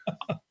Earth,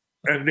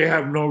 and they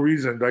have no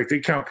reason. Like, they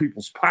count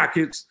people's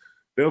pockets.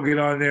 They'll get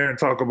on there and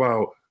talk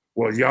about,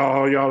 well,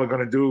 all y'all are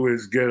going to do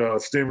is get a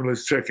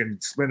stimulus check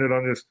and spend it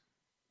on this.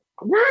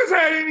 Where is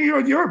that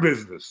in your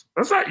business?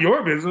 That's not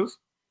your business.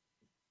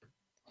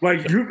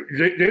 Like,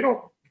 they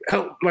don't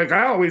help. Like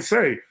I always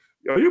say,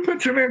 you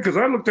pitching in because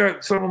I looked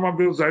at some of my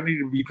bills I need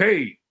to be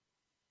paid.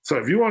 So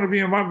if you want to be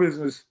in my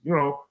business, you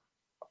know,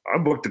 I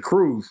booked the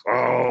cruise.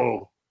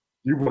 Oh,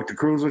 you booked the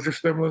cruise with your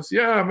stimulus?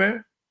 Yeah,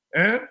 man.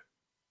 And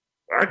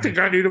I think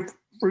I need a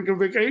freaking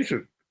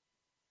vacation.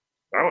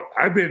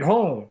 I've been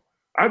home.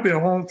 I've been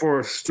home for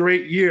a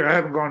straight year. I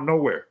haven't gone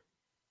nowhere.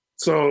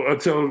 So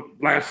until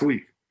last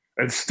week,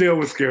 and still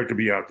was scared to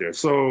be out there.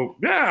 So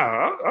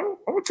yeah, I'm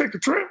gonna take the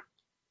trip.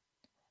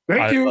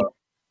 Thank you.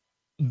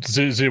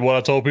 See, what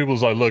I told people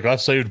is like, look, I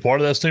saved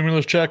part of that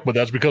stimulus check, but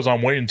that's because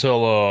I'm waiting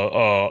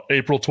until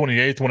April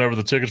 28th, whenever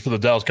the tickets for the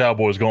Dallas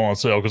Cowboys go on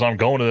sale, because I'm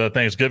going to that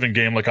Thanksgiving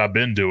game like I've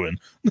been doing.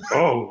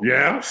 Oh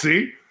yeah,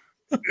 see,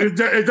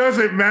 it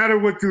doesn't matter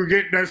what you're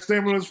getting that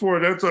stimulus for.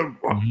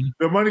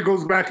 The money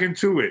goes back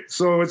into it.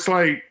 So it's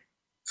like,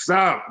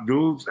 stop,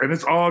 dudes, and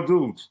it's all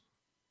dudes.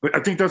 But I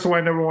think that's why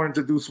I never wanted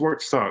to do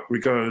sports talk,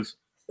 because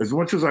as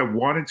much as I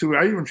wanted to,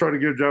 I even tried to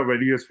get a job at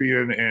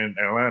ESPN in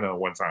Atlanta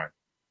one time.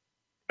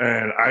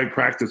 And I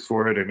practiced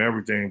for it and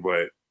everything,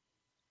 but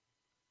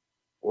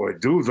boy,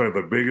 dudes are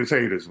the biggest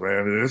haters,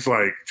 man. And it's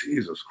like,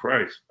 Jesus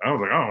Christ. I was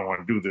like, I don't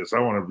want to do this. I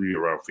want to be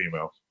around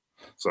females.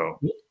 So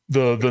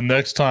the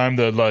next time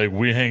that like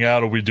we hang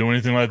out or we do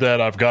anything like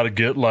that, I've got to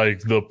get like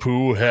the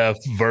Pooh Hef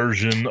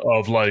version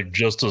of like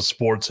just a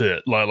sports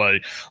hit,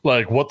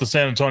 like what the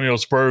San Antonio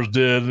Spurs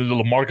did,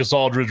 LaMarcus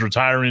Aldridge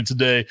retiring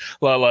today.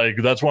 Like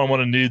that's what I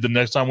want to need the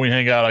next time we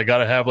hang out. I got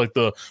to have like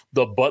the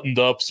buttoned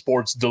up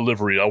sports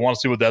delivery. I want to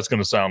see what that's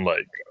going to sound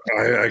like.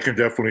 I can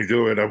definitely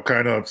do it. I'm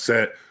kind of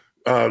upset.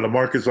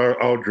 LaMarcus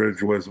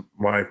Aldridge was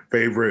my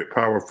favorite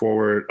power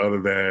forward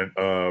other than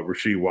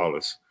Rasheed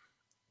Wallace.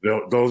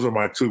 Those are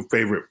my two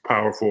favorite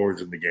power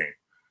forwards in the game.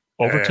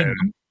 Over Tim?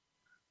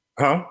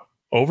 Huh?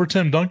 Over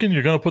Tim Duncan?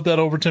 You're gonna put that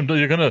over Tim?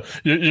 You're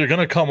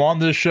gonna come on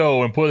this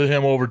show and put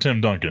him over Tim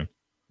Duncan?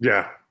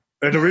 Yeah,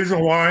 and the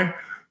reason why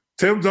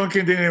Tim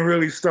Duncan didn't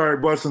really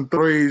start busting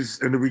threes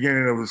in the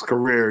beginning of his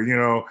career,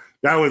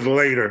 that was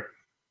later.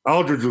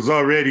 Aldridge was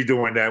already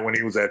doing that when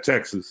he was at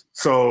Texas.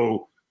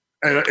 So,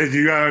 and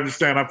you gotta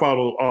understand, I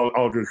follow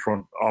Aldridge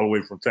from all the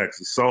way from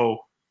Texas. So,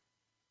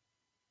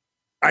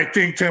 I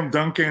think Tim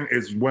Duncan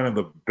is one of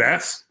the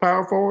best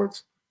power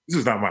forwards. This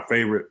is not my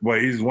favorite,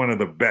 but he's one of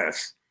the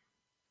best.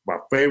 My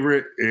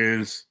favorite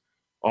is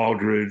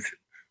Aldridge.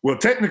 Well,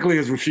 technically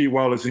it's Rasheed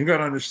Wallace. And you got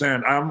to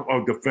understand, I'm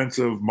a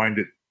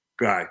defensive-minded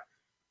guy.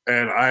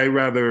 And I'm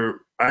a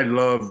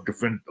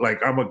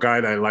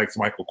guy that likes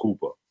Michael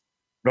Cooper.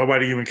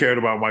 Nobody even cared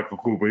about Michael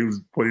Cooper. He was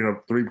putting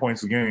up 3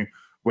 points a game,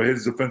 but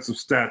his defensive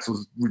stats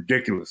was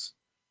ridiculous.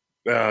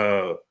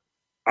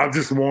 I'm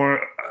just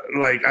more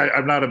like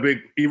I'm not a big,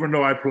 even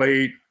though I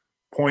played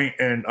point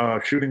and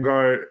shooting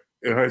guard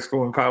in high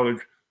school and college,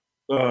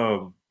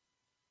 I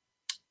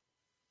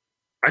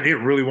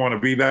didn't really want to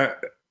be that,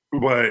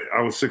 but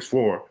I was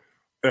 6'4".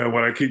 And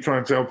what I keep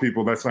trying to tell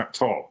people, that's not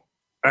tall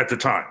at the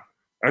time.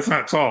 That's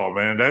not tall,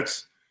 man.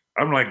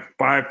 I'm like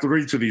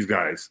 5'3" to these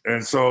guys.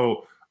 And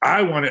so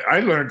I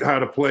learned how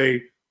to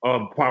play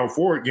a power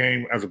forward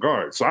game as a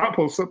guard. So I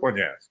post up on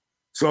your ass.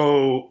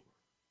 So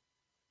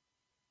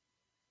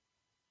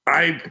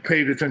I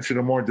paid attention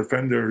to more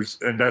defenders,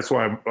 and that's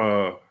why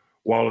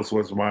Wallace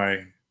was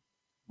my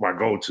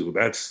go-to.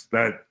 I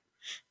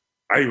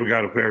even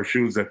got a pair of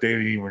shoes that they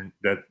didn't even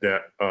they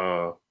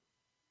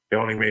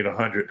only made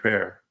 100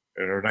 pair,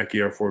 and they're Nike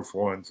Air Force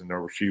Ones, and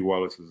they're Rasheed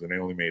Wallace's, and they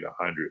only made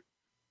 100,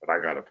 but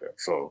I got a pair.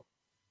 So,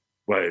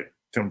 but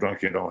Tim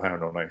Duncan don't have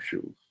no nice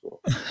shoes.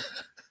 So.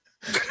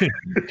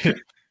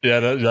 Yeah,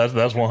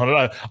 that's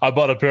 100. I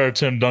bought a pair of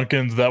Tim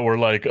Duncans that were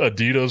like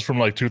Adidas from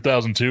like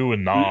 2002,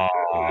 and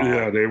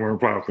yeah, they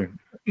weren't popping.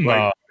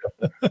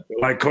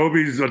 Like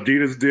Kobe's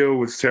Adidas deal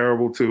was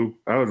terrible too.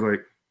 I was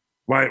like,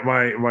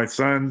 my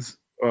sons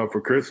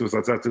for Christmas,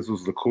 I thought this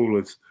was the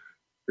coolest.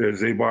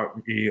 Is they bought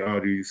me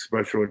these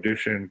special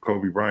edition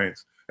Kobe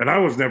Bryants, and I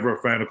was never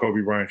a fan of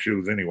Kobe Bryant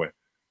shoes anyway.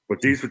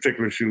 But these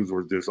particular shoes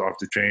were just off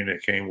the chain.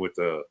 It came with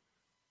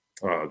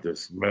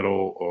this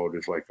medal or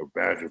just like a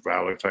badge of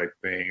valor type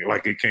thing.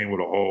 Like it came with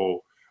a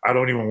whole. I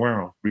don't even wear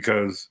them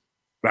because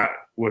that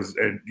was,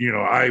 and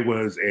I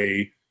was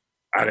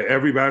out of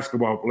every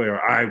basketball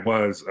player, I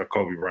was a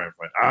Kobe Bryant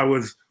fan. I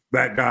was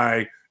that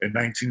guy in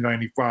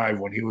 1995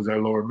 when he was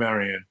at Lower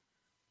Merion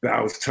that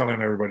I was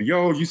telling everybody,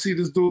 yo, you see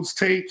this dude's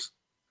tapes?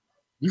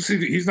 You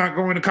see, he's not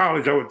going to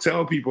college. I would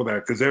tell people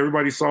that because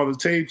everybody saw the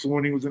tapes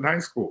when he was in high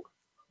school.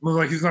 I was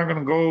like, he's not going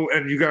to go.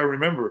 And you got to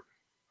remember,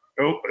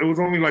 it was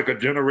only like a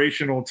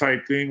generational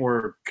type thing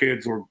where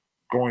kids were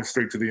going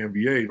straight to the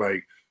NBA.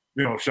 Like,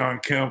 Sean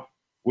Kemp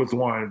was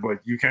one, but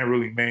you can't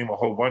really name a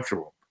whole bunch of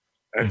them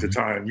at the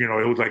time.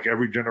 It was like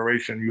every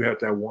generation you had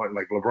that one,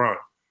 like LeBron.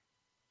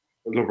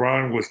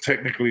 LeBron was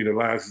technically the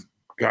last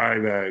guy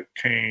that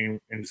came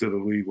into the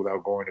league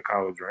without going to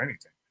college or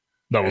anything.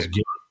 That was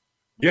good.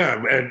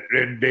 Yeah,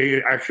 and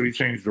they actually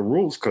changed the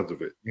rules because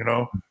of it,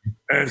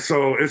 And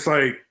so it's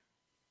like,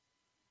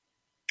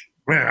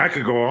 man, I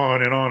could go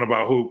on and on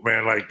about hoop,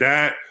 man. Like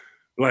that,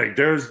 like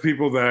there's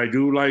people that I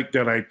do like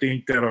that I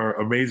think that are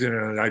amazing,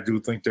 and I do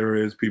think there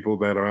is people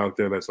that are out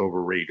there that's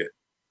overrated.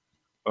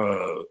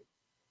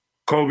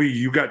 Kobe,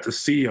 you got to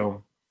see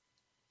him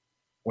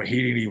when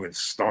he didn't even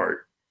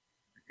start.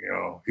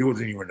 He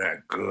wasn't even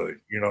that good.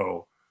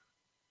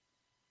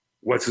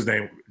 What's his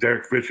name?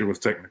 Derek Fisher was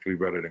technically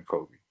better than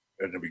Kobe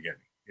in the beginning.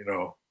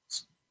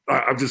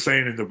 I'm just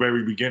saying in the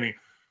very beginning,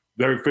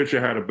 Derek Fisher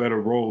had a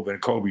better role than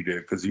Kobe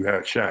did because you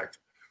had Shaq.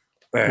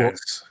 And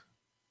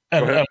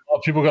a lot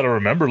of people got to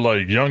remember,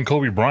 like, young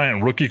Kobe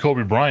Bryant, rookie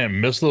Kobe Bryant,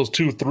 missed those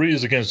 2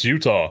 threes against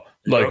Utah.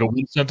 Like,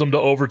 we sent them to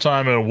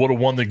overtime and would have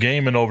won the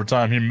game in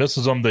overtime. He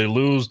misses them, they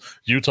lose.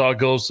 Utah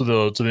goes to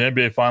the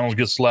NBA Finals,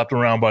 gets slapped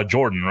around by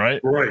Jordan,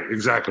 right? Right,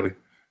 exactly.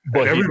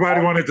 But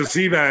everybody wanted to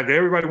see that.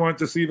 Everybody wanted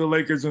to see the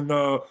Lakers and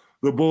the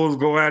Bulls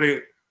go at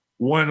it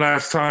one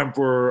last time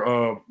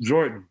for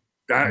Jordan.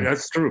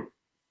 That's true.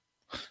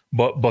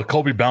 But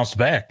Kobe bounced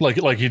back.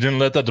 Like he didn't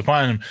let that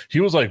define him.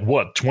 He was like,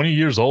 what, 20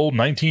 years old,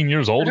 19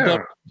 years old at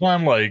that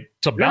time? Like,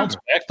 to bounce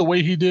back the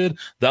way he did,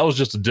 that was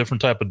just a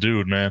different type of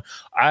dude, man.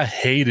 I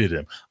hated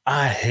him.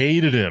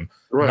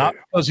 Right. Not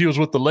because he was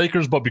with the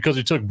Lakers, but because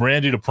he took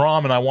Brandy to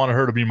prom and I wanted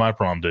her to be my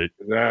prom date.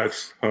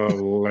 That's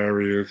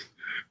hilarious.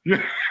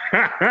 That's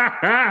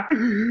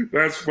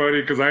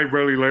funny because I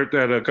really learned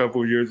that a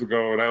couple of years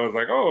ago and I was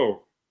like,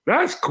 oh,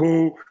 that's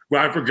cool. But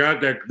I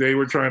forgot that they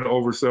were trying to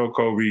oversell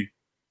Kobe.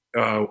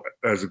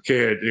 As a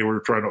kid, they were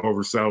trying to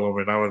oversell him,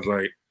 and I was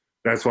like,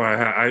 that's why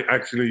I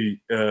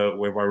actually,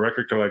 with my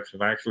record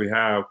collection, I actually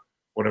have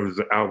one of his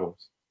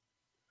albums.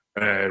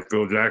 And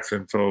Phil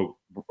Jackson told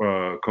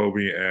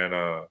Kobe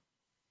and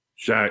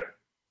Shaq,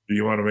 do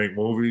you want to make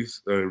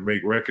movies,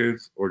 make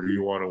records, or do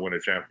you want to win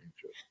a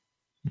championship?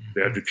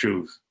 They had to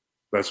choose.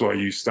 That's why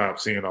you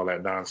stopped seeing all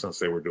that nonsense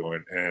they were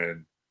doing.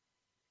 And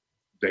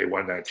they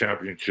won that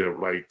championship.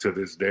 Like, to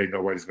this day,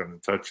 nobody's going to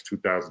touch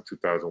 2000,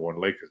 2001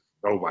 Lakers.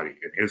 Nobody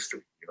in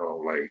history.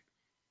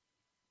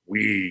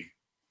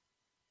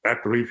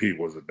 That three-peat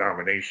was a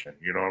domination.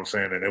 You know what I'm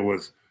saying? And there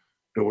was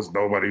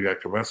nobody that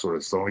could mess with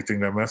us. The only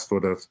thing that messed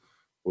with us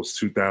was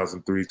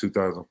 2003,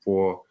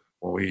 2004,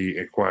 when we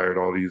acquired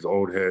all these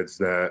old heads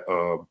that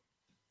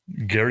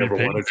Gary never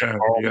won a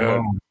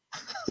championship.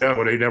 Yeah,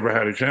 but they never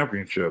had a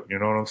championship. You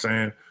know what I'm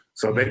saying?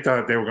 So they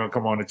thought they were going to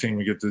come on the team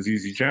and get this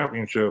easy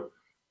championship.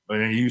 And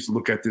then you used to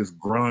look at this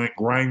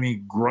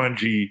grimy,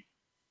 grungy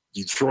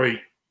Detroit,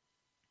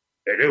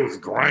 and it was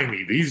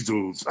grimy. These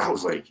dudes, I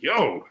was like,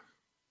 yo,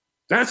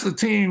 that's the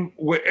team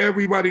where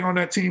everybody on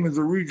that team is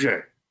a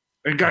reject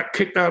and got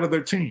kicked out of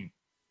their team.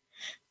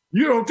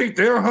 You don't think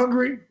they're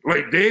hungry?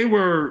 Like, they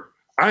were.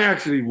 I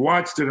actually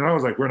watched it, and I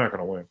was like, we're not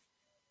going to win.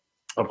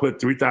 I put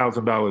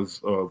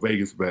 $3,000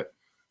 Vegas bet.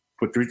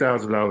 Put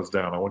 $3,000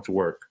 down. I went to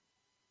work.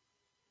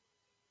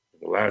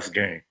 The last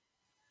game.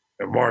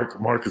 And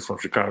Mark is from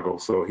Chicago,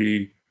 so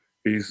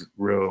he's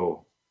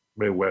real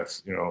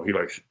Midwest. He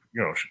likes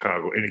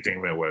Chicago,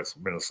 anything Midwest,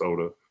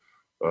 Minnesota,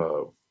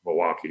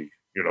 Milwaukee.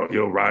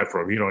 He'll ride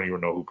for him. He don't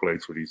even know who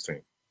plays for these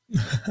teams.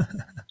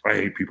 I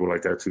hate people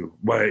like that too.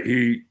 But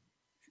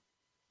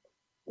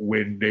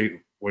when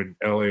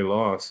LA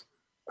lost,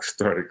 I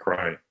started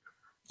crying,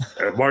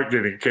 and Mark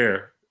didn't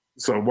care.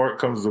 So Mark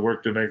comes to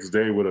work the next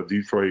day with a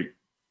Detroit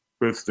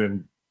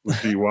Pistons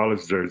Rasheed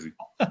Wallace jersey.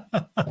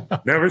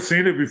 Never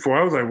seen it before.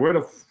 I was like, where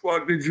the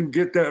fuck did you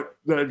get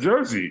that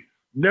jersey?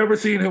 Never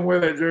seen him wear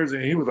that jersey.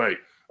 And he was like,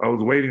 I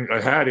was waiting.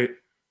 I had it.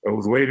 I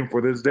was waiting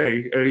for this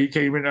day. And he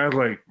came in. I was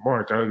like,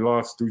 Mark, I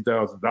lost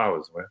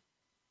 $3,000, man.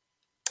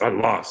 I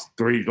lost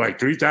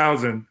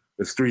 $3,000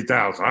 is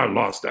 $3,000. I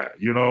lost that.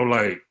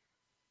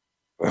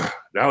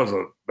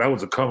 That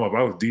was a come up.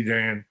 I was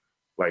DJing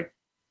like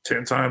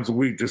 10 times a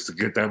week just to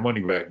get that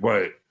money back.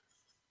 But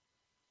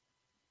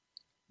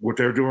what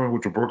they're doing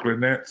with the Brooklyn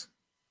Nets,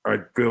 I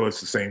feel it's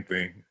the same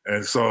thing.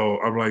 And so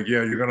I'm like,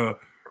 yeah,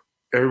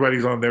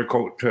 everybody's on their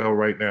coattail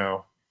right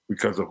now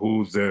because of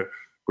who's there.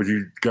 But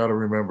you got to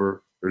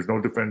remember, there's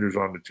no defenders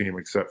on the team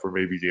except for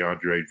maybe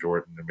DeAndre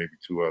Jordan and maybe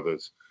two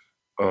others.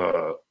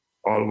 All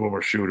of them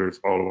are shooters.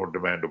 All of them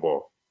demand the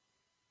ball.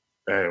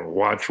 And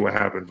watch what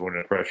happens when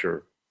the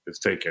pressure is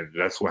taken.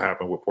 That's what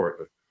happened with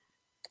Portland.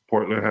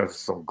 Portland has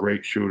some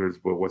great shooters,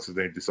 but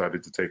they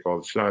decided to take all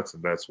the shots,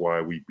 and that's why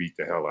we beat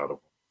the hell out of them.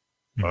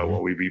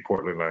 When we beat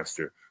Portland last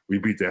year, we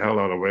beat the hell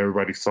out of them.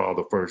 Everybody saw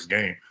the first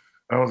game.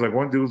 And I was like,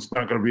 one dude's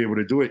not going to be able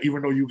to do it.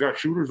 Even though you got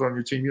shooters on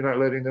your team, you're not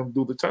letting them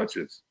do the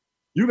touches.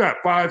 You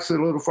got 5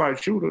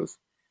 solidified shooters,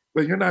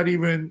 but you're not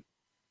even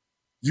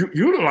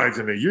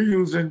utilizing it. You're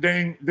using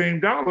Dame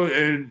Dollar,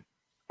 and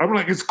I'm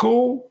like, it's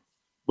cool,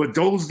 but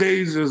those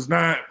days is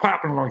not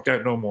popping like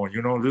that no more.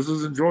 This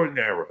isn't Jordan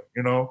era.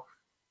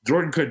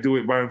 Jordan couldn't do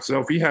it by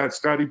himself. He had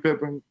Scottie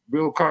Pippen,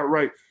 Bill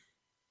Cartwright,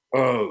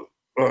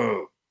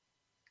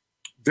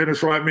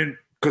 Dennis Rodman,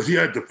 because he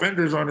had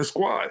defenders on his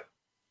squad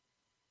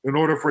in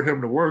order for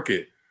him to work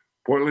it.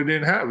 Portland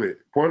didn't have it.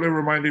 Portland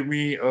reminded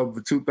me of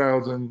the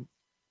 2000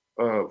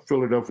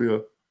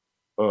 Philadelphia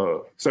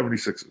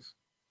 76ers.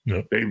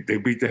 Yep. They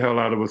beat the hell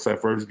out of us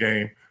that first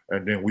game,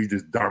 and then we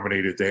just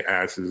dominated their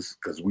asses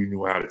because we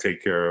knew how to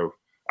take care of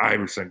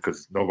Iverson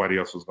because nobody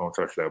else was going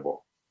to touch that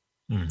ball.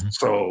 Mm-hmm.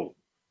 So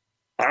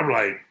I'm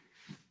like,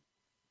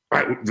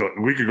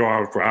 we could go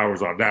out for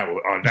hours on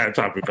that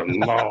topic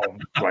alone.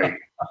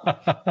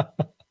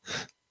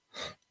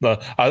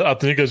 I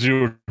think as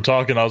you were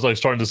talking, I was like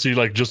starting to see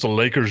like just a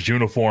Lakers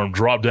uniform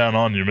drop down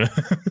on you, man.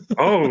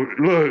 Oh,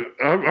 look,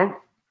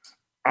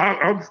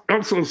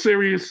 I'm so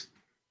serious.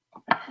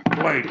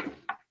 Like,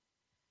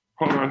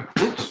 hold on.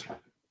 Oops.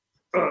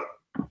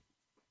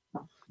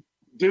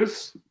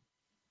 This,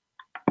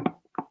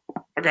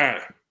 I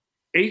got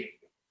 8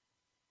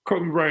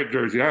 Kobe Bryant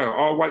jerseys. I have an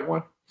all white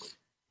one.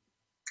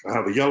 I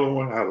have a yellow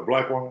one. I have a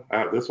black one. I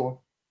have this one.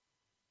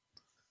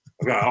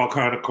 I got all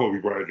kind of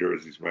Kobe Bryant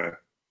jerseys, man.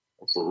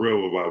 I'm for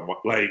real about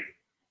it. Like,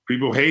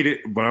 people hate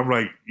it, but I'm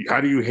like, how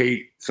do you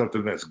hate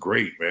something that's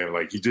great, man?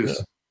 Like, you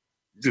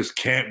just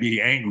can't be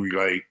angry.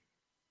 Like,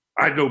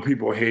 I know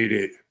people hate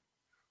it.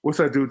 What's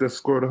that dude that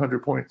scored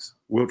 100 points?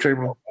 Wilt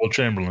Chamberlain? Wilt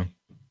Chamberlain.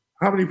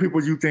 How many people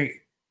do you think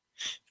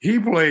he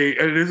played?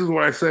 And this is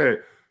what I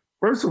said.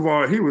 First of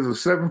all, he was a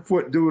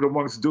 7-foot dude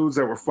amongst dudes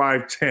that were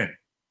 5'10".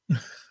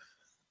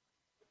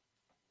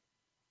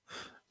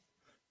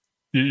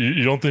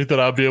 You don't think that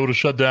I'd be able to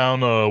shut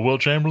down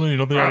Wilt Chamberlain? You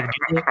don't think I could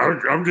do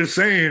that? I'm just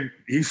saying,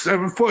 he's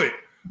 7 foot.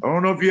 I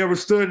don't know if you ever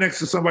stood next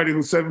to somebody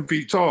who's 7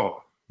 feet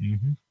tall.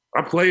 Mm-hmm.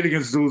 I played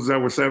against dudes that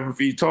were 7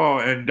 feet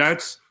tall, and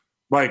that's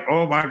like,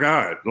 oh my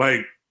God.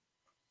 Like,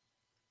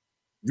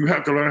 you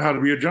have to learn how to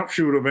be a jump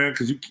shooter, man,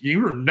 because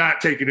you're not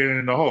taking it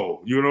in the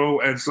hole, you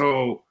know? And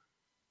so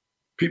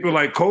people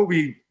like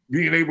Kobe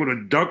being able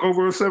to dunk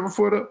over a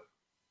 7-footer,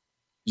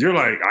 you're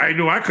like, I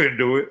knew I couldn't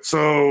do it.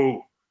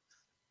 So,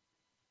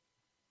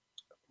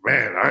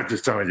 man, I'm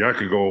just telling you, I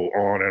could go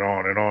on and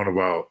on and on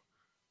about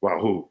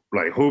hoop.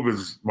 Like, hoop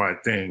is my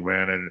thing,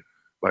 man. And,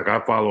 like, I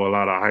follow a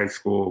lot of high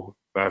school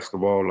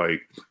basketball.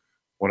 Like,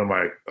 one of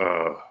my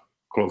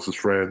closest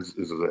friends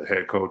is a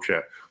head coach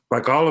at,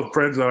 like, all the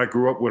friends that I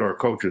grew up with are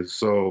coaches.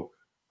 So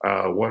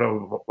one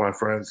of my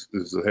friends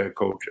is the head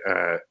coach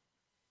at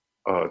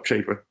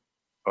Chapin.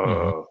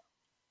 I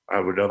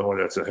have another one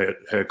that's a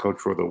head coach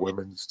for the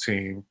women's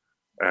team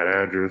at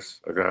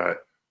Andrews. I got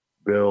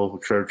Bill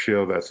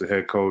Churchill, that's the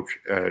head coach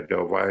at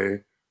Del Valle.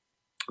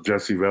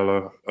 Jesse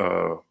Vela,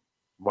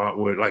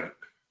 Montwood. Like,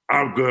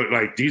 I'm good.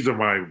 Like, these are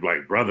my,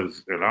 like,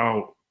 brothers, and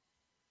I'll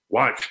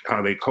watch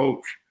how they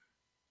coach.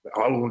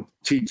 All of them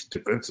teach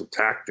defensive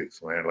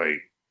tactics, man.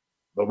 Like,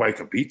 nobody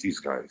can beat these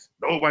guys.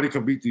 Nobody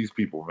can beat these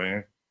people,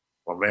 man.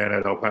 My man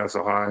at El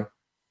Paso High,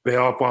 they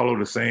all follow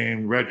the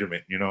same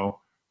regiment, you know.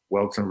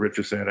 Welton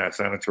Richardson at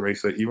Santa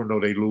Teresa, even though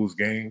they lose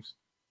games,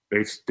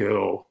 they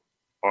still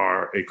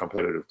are a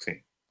competitive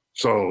team.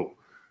 So,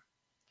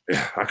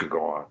 yeah, I could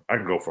go on. I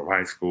can go from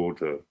high school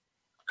to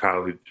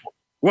college.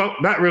 Well,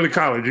 not really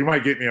college. You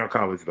might get me on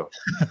college though.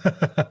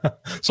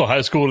 So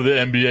high school to the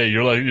NBA.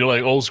 You're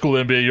like old school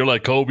NBA. You're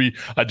like Kobe.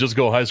 I just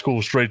go high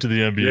school straight to the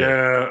NBA.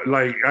 Yeah,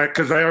 like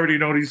because I already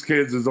know these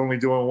kids is only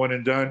doing one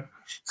and done.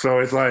 So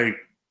it's like,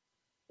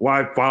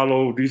 why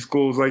follow these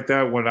schools like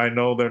that when I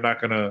know they're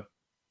not gonna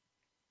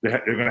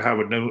they're gonna have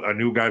a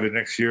new guy the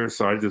next year?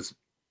 So I just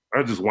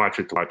watch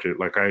it to watch it.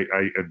 Like I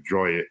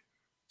enjoy it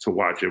to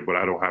watch it, but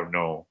I don't have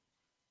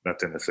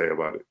nothing to say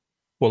about it.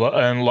 Well,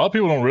 and a lot of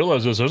people don't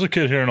realize this. There's a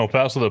kid here in El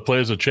Paso that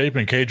plays at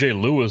Chapin, KJ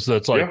Lewis,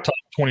 that's like top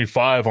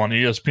 25 on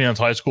ESPN's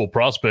high school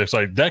prospects.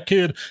 Like that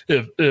kid,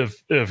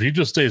 if he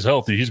just stays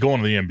healthy, he's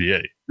going to the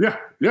NBA.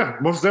 Yeah,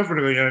 most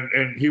definitely.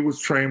 And he was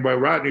trained by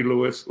Rodney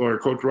Lewis or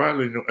Coach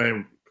Rodney,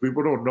 and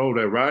people don't know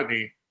that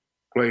Rodney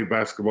played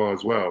basketball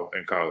as well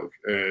in college,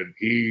 and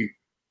he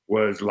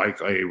was like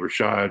a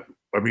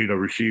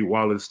Rasheed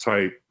Wallace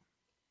type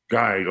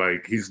guy.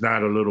 Like he's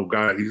not a little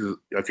guy.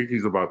 I think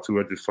he's about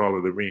 2 inches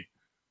taller than me.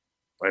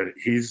 And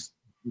he's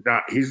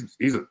a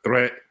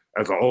threat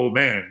as an old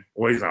man.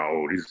 Well, he's not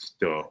old. He's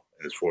still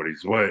in his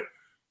 40s. But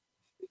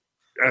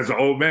as an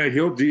old man,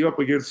 he'll D up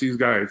against these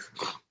guys.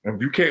 And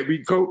if you can't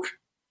beat Coach,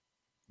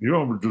 you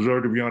don't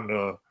deserve to be on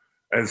the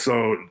 – and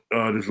so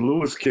this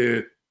Lewis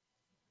kid,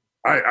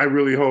 I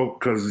really hope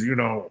because, you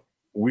know,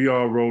 we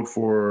all rode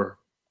for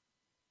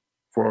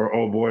our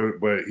old boy,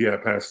 but he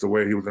had passed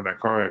away. He was in that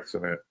car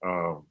accident.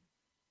 The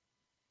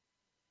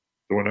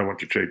one that went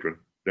to Chapin.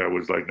 That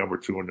was like number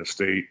 2 in the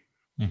state.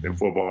 In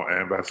football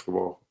and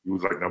basketball. He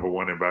was like number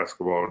 1 in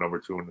basketball, number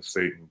 2 in the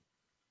state in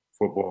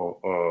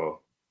football.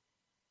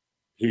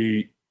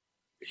 We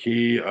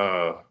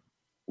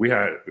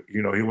had,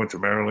 you know, he went to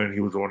Maryland. He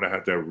was the one that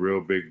had that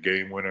real big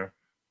game winner.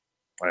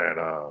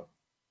 And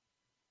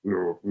we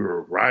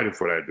were riding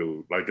for that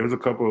dude. Like there was a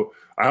couple,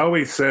 I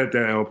always said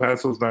that El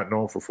Paso's not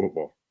known for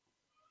football.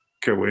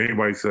 Care what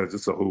anybody says,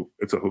 it's a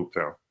hoop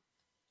town.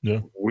 Yeah.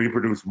 We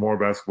produce more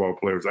basketball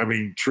players. I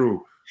mean,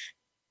 true.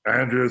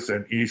 Andrus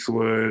and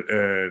Eastwood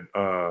and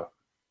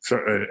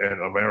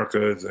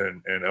Americas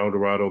and El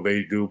Dorado,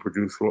 they do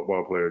produce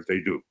football players. They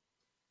do.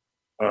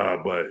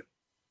 But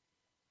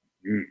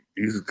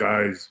these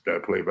guys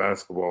that play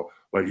basketball,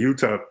 like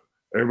UTEP,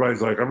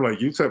 everybody's like, I'm like,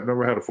 UTEP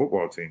never had a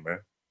football team, man.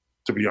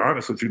 To be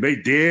honest with you, they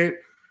did,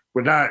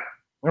 but not.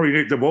 I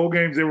mean, the bowl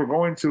games they were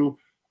going to,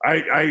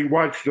 I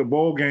watched the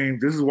bowl game.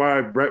 This is why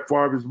Brett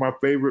Favre is my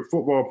favorite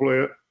football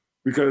player,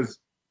 because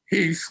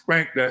he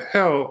spanked the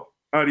hell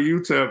out of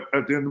UTEP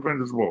at the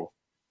Independence Bowl.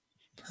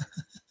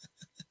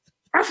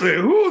 I said,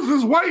 who is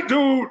this white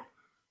dude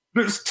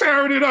just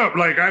tearing it up.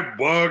 Like, I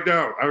bugged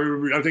out.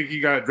 I think he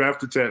got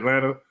drafted to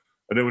Atlanta.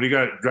 And then when he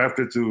got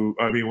drafted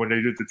when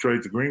they did the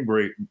trade to Green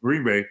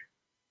Bay,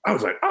 I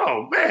was like,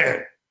 oh,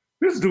 man,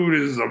 this dude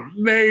is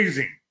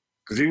amazing.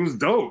 Because he was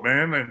dope,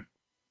 man. And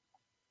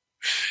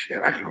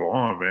shit, I could go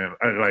on, man.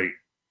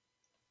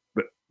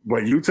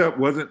 But UTEP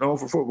wasn't known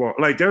for football.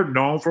 Like, they're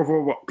known for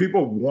football.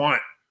 People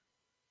want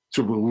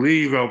to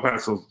believe El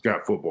Paso's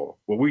got football,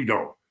 but we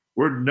don't.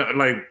 We're not,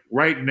 like,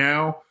 right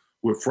now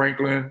with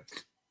Franklin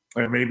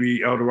and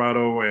maybe El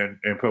Dorado and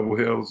Pebble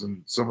Hills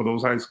and some of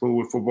those high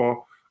schools with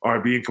football are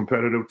being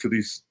competitive to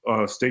these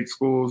state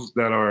schools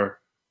that are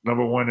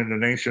number 1 in the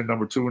nation,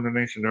 number 2 in the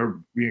nation. They're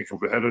being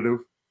competitive.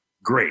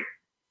 Great.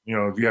 You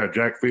know, you had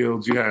Jack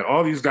Fields, you had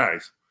all these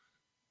guys.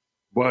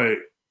 But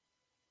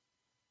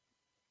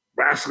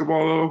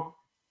basketball, though,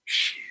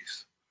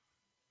 jeez.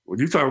 When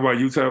you talk about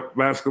UTEP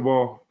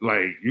basketball,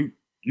 like you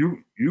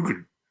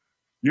could,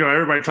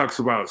 everybody talks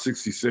about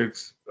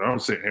 66. I'm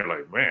sitting here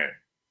like, man,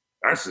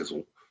 that's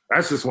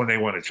just when they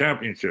won a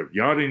championship.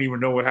 Y'all didn't even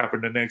know what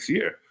happened the next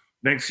year.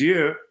 Next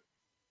year,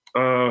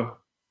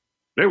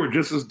 they were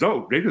just as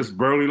dope. They just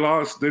barely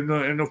lost in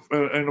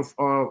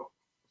the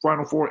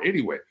Final Four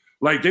anyway.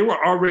 Like, they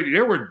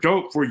were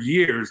dope for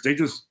years. They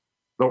just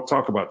don't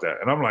talk about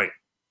that. And I'm like,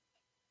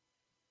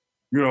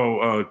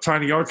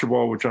 Tiny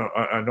Archibald, which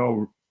I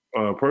know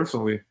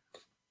personally.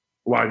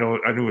 Well,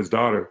 I knew his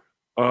daughter.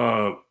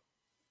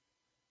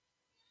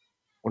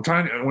 When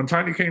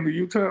Tiny came to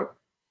UTEP,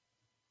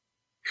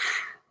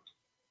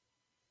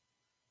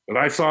 and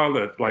I saw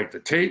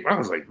the tape, I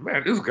was like,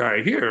 man, this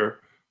guy here,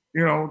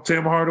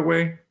 Tim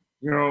Hardaway,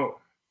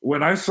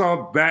 when I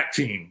saw that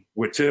team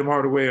with Tim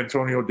Hardaway,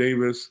 Antonio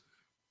Davis,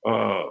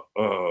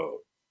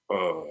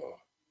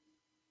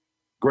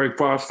 Greg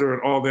Foster,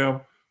 and all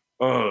them,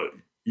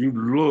 you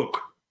look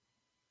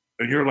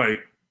and you're like,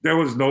 there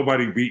was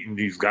nobody beating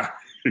these guys,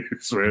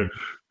 man.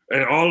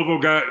 And all of them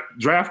got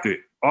drafted.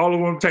 All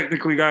of them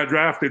technically got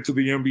drafted to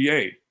the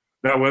NBA.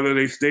 Now, whether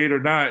they stayed or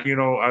not,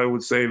 I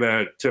would say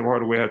that Tim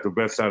Hardaway had the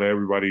best out of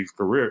everybody's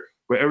career,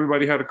 but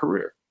everybody had a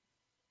career.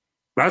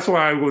 That's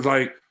why I was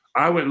like,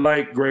 I would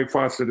like Greg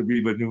Foster to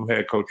be the new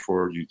head coach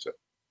for UTEP. I'm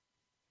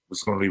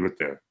just going to leave it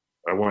there.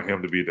 I want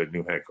him to be the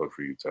new head coach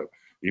for UTEP,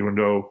 even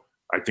though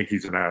I think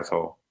he's an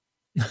asshole.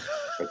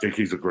 I think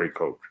he's a great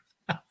coach.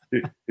 He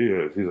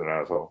is. He's an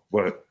asshole,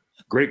 but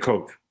great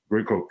coach.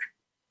 Great coach.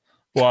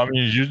 Well, I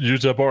mean,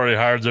 UTEP already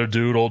hired their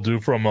old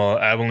dude from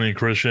Abilene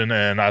Christian,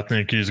 and I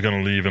think he's going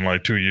to leave in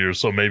like 2 years.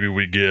 So maybe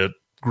we get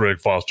Greg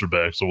Foster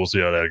back. So we'll see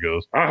how that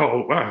goes. I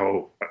hope.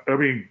 I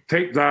mean,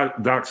 take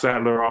Doc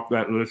Sadler off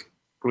that list,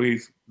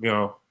 please.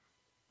 I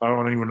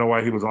don't even know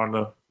why he was on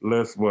the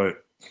list,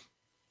 but.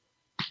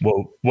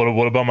 Well,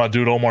 what about my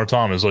dude Omar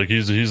Thomas? Like,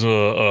 he's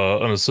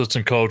an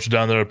assistant coach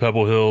down there at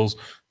Pebble Hills.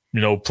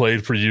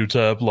 Played for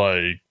UTEP.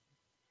 Like,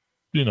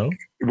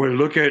 Well,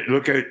 look at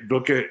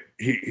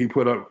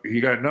he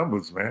got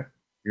numbers, man.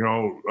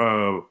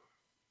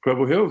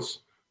 Pebble Hills.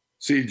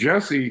 See,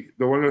 Jesse,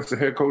 the one that's the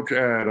head coach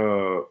at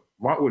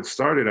Montwood,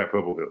 started at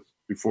Pebble Hills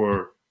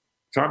before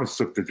Thomas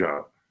took the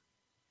job,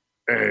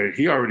 and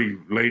he already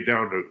laid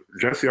down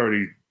Jesse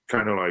already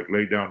kind of like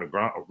laid down the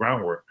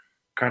groundwork,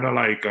 kind of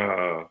like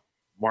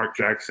Mark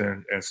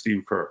Jackson and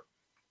Steve Kerr.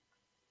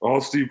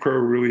 All Steve Kerr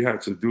really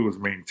had to do was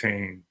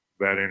maintain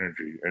that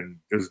energy, and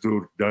this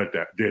dude did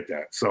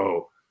that.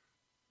 So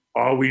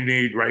all we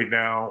need right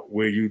now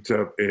with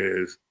UTEP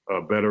is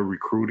a better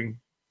recruiting.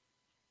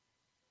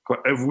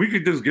 If we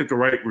could just get the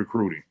right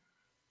recruiting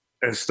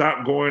and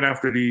stop going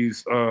after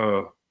these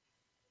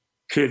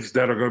kids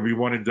that are going to be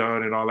one and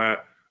done and all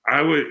that,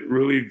 I would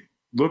really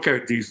look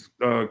at these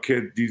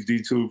kids, these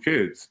D2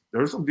 kids.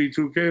 There's some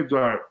D2 kids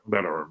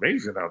that are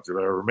amazing out there.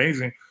 They're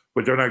amazing,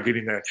 but they're not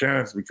getting that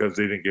chance because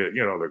they didn't get,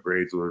 their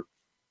grades were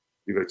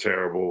either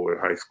terrible in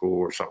high school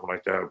or something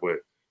like that. But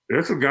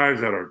there's some guys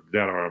that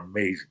are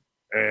amazing.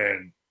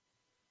 And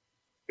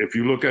if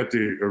you look at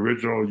the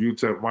original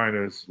UTEP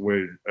minors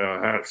when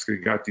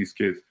Haskins got these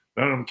kids,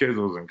 none of them kids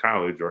was in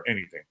college or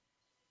anything.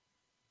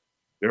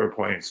 They were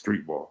playing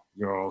street ball,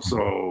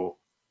 so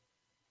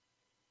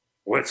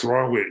what's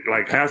wrong with,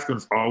 like,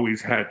 Haskins always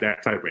had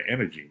that type of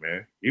energy,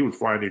 man. He was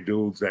finding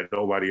dudes that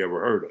nobody ever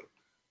heard of.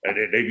 And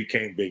then they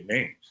became big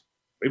names.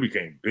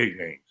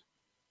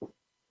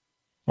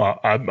 Well,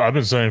 I've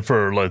been saying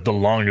for like the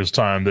longest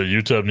time that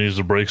UTEP needs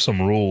to break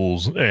some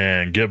rules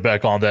and get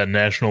back on that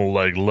national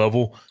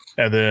level,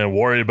 and then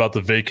worry about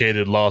the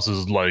vacated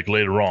losses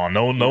later on.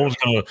 No one's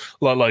gonna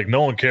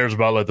no one cares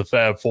about the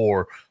Fab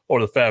Four or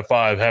the Fab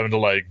Five having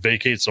to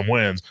vacate some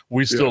wins.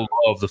 We still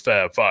love the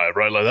Fab Five,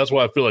 right? That's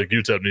what I feel like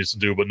UTEP needs to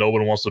do, but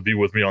nobody wants to be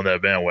with me on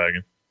that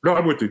bandwagon. No,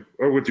 I'm with you.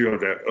 I'm with you on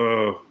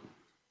that.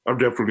 I'm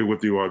definitely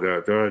with you on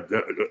that.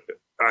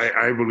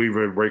 I believe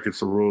in breaking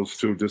some rules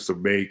too, just to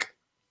make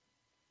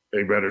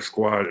a better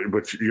squad.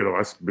 But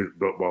I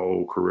built my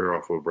whole career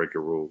off of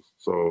breaking rules,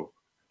 so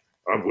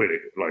I'm with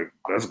it.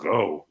 Let's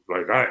go.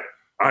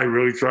 I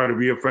really try to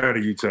be a fan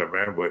of UTEP,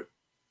 man, but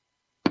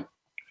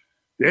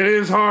it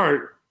is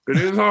hard. It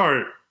is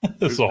hard.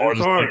 It's the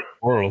hardest thing in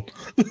the world.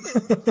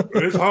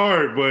 It's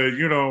hard, but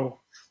you know,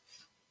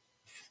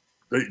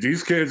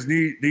 these kids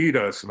need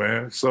us,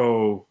 man.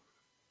 So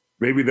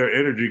maybe their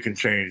energy can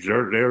change.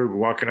 They're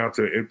walking out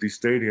to an empty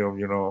stadium,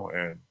 you know,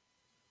 and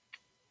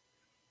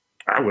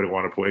I wouldn't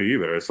want to play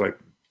either. It's like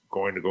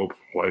going to go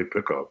play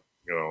pickup,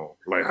 you know.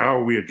 Like, how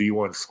are we a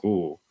D1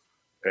 school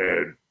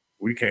and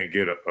we can't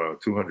get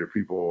 200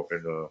 people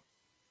and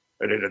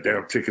then the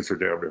damn tickets are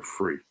damn near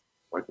free?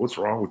 Like, what's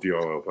wrong with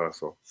y'all, El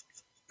Paso?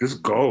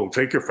 Just go.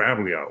 Take your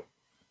family out.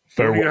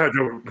 You have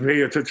to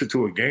pay attention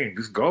to a game.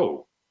 Just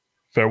go.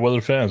 Fair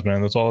weather fans,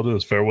 man. That's all it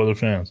is. Fair weather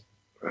fans.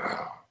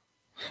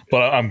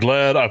 But I'm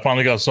glad I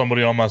finally got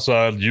somebody on my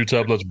side.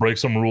 UTEP, let's break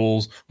some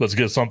rules. Let's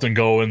get something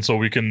going so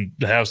we can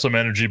have some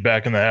energy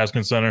back in the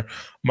Haskins Center.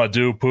 My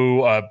dude,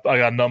 Pooh, I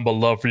got nothing but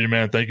love for you,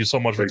 man. Thank you so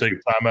much for taking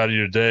time out of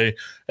your day.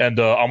 And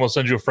I'm going to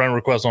send you a friend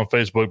request on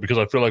Facebook because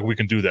I feel like we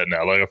can do that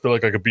now. Like, I feel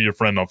like I could be your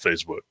friend on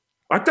Facebook.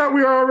 I thought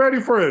we were already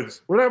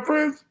friends. We're not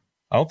friends?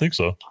 I don't think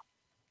so.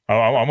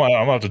 I'm going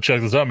to have to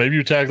check this out. Maybe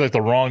you tagged like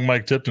the wrong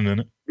Mike Tipton in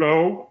it.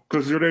 No,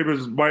 because your name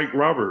is Mike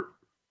Robert.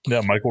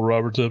 Yeah, Michael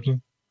Robert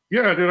Tipton.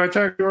 Yeah, did I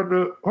tag you on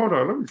the... Hold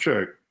on, let me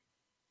check.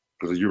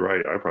 Because you're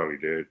right, I probably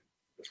did.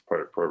 This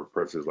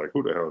person is like,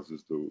 who the hell is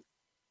this dude?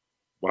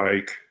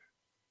 Mike.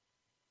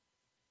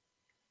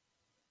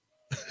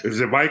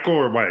 Is it Michael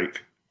or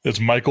Mike?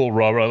 It's Michael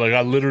Robert. Like,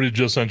 I literally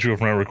just sent you a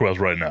friend request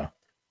right now.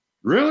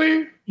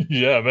 Really?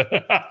 Yeah,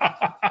 man.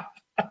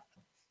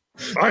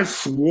 I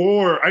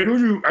swore. I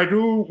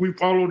knew we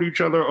followed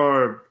each other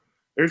on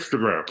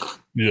Instagram.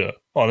 Yeah,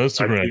 on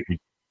Instagram.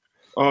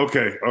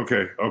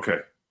 Okay.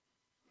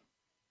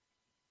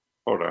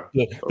 Hold on.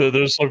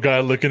 There's some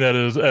guy looking at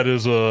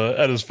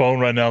his phone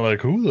right now,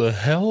 like, who the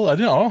hell? I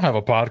don't have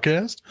a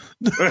podcast.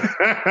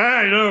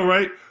 I know,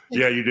 right?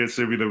 Yeah, you did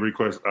send me the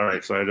request. All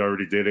right, so I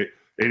already did it.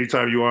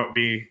 Anytime you want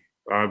me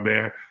on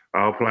there,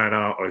 I'll plan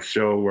out a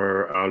show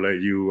where I'll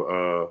let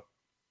you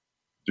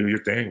do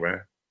your thing,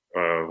 man.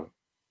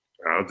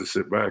 I'll just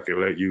sit back and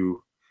let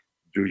you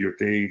do your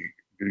thing,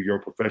 do your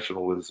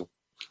professionalism.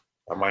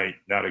 I might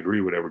not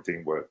agree with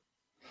everything, but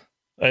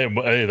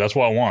hey, that's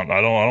what I want. I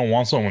don't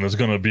want someone that's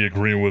going to be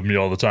agreeing with me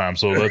all the time.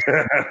 So let's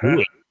do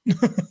it.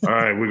 All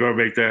right, we're going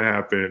to make that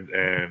happen,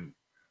 and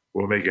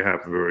we'll make it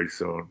happen very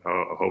soon.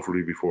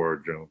 Hopefully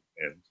before June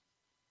ends.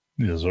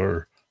 Yes,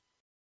 sir.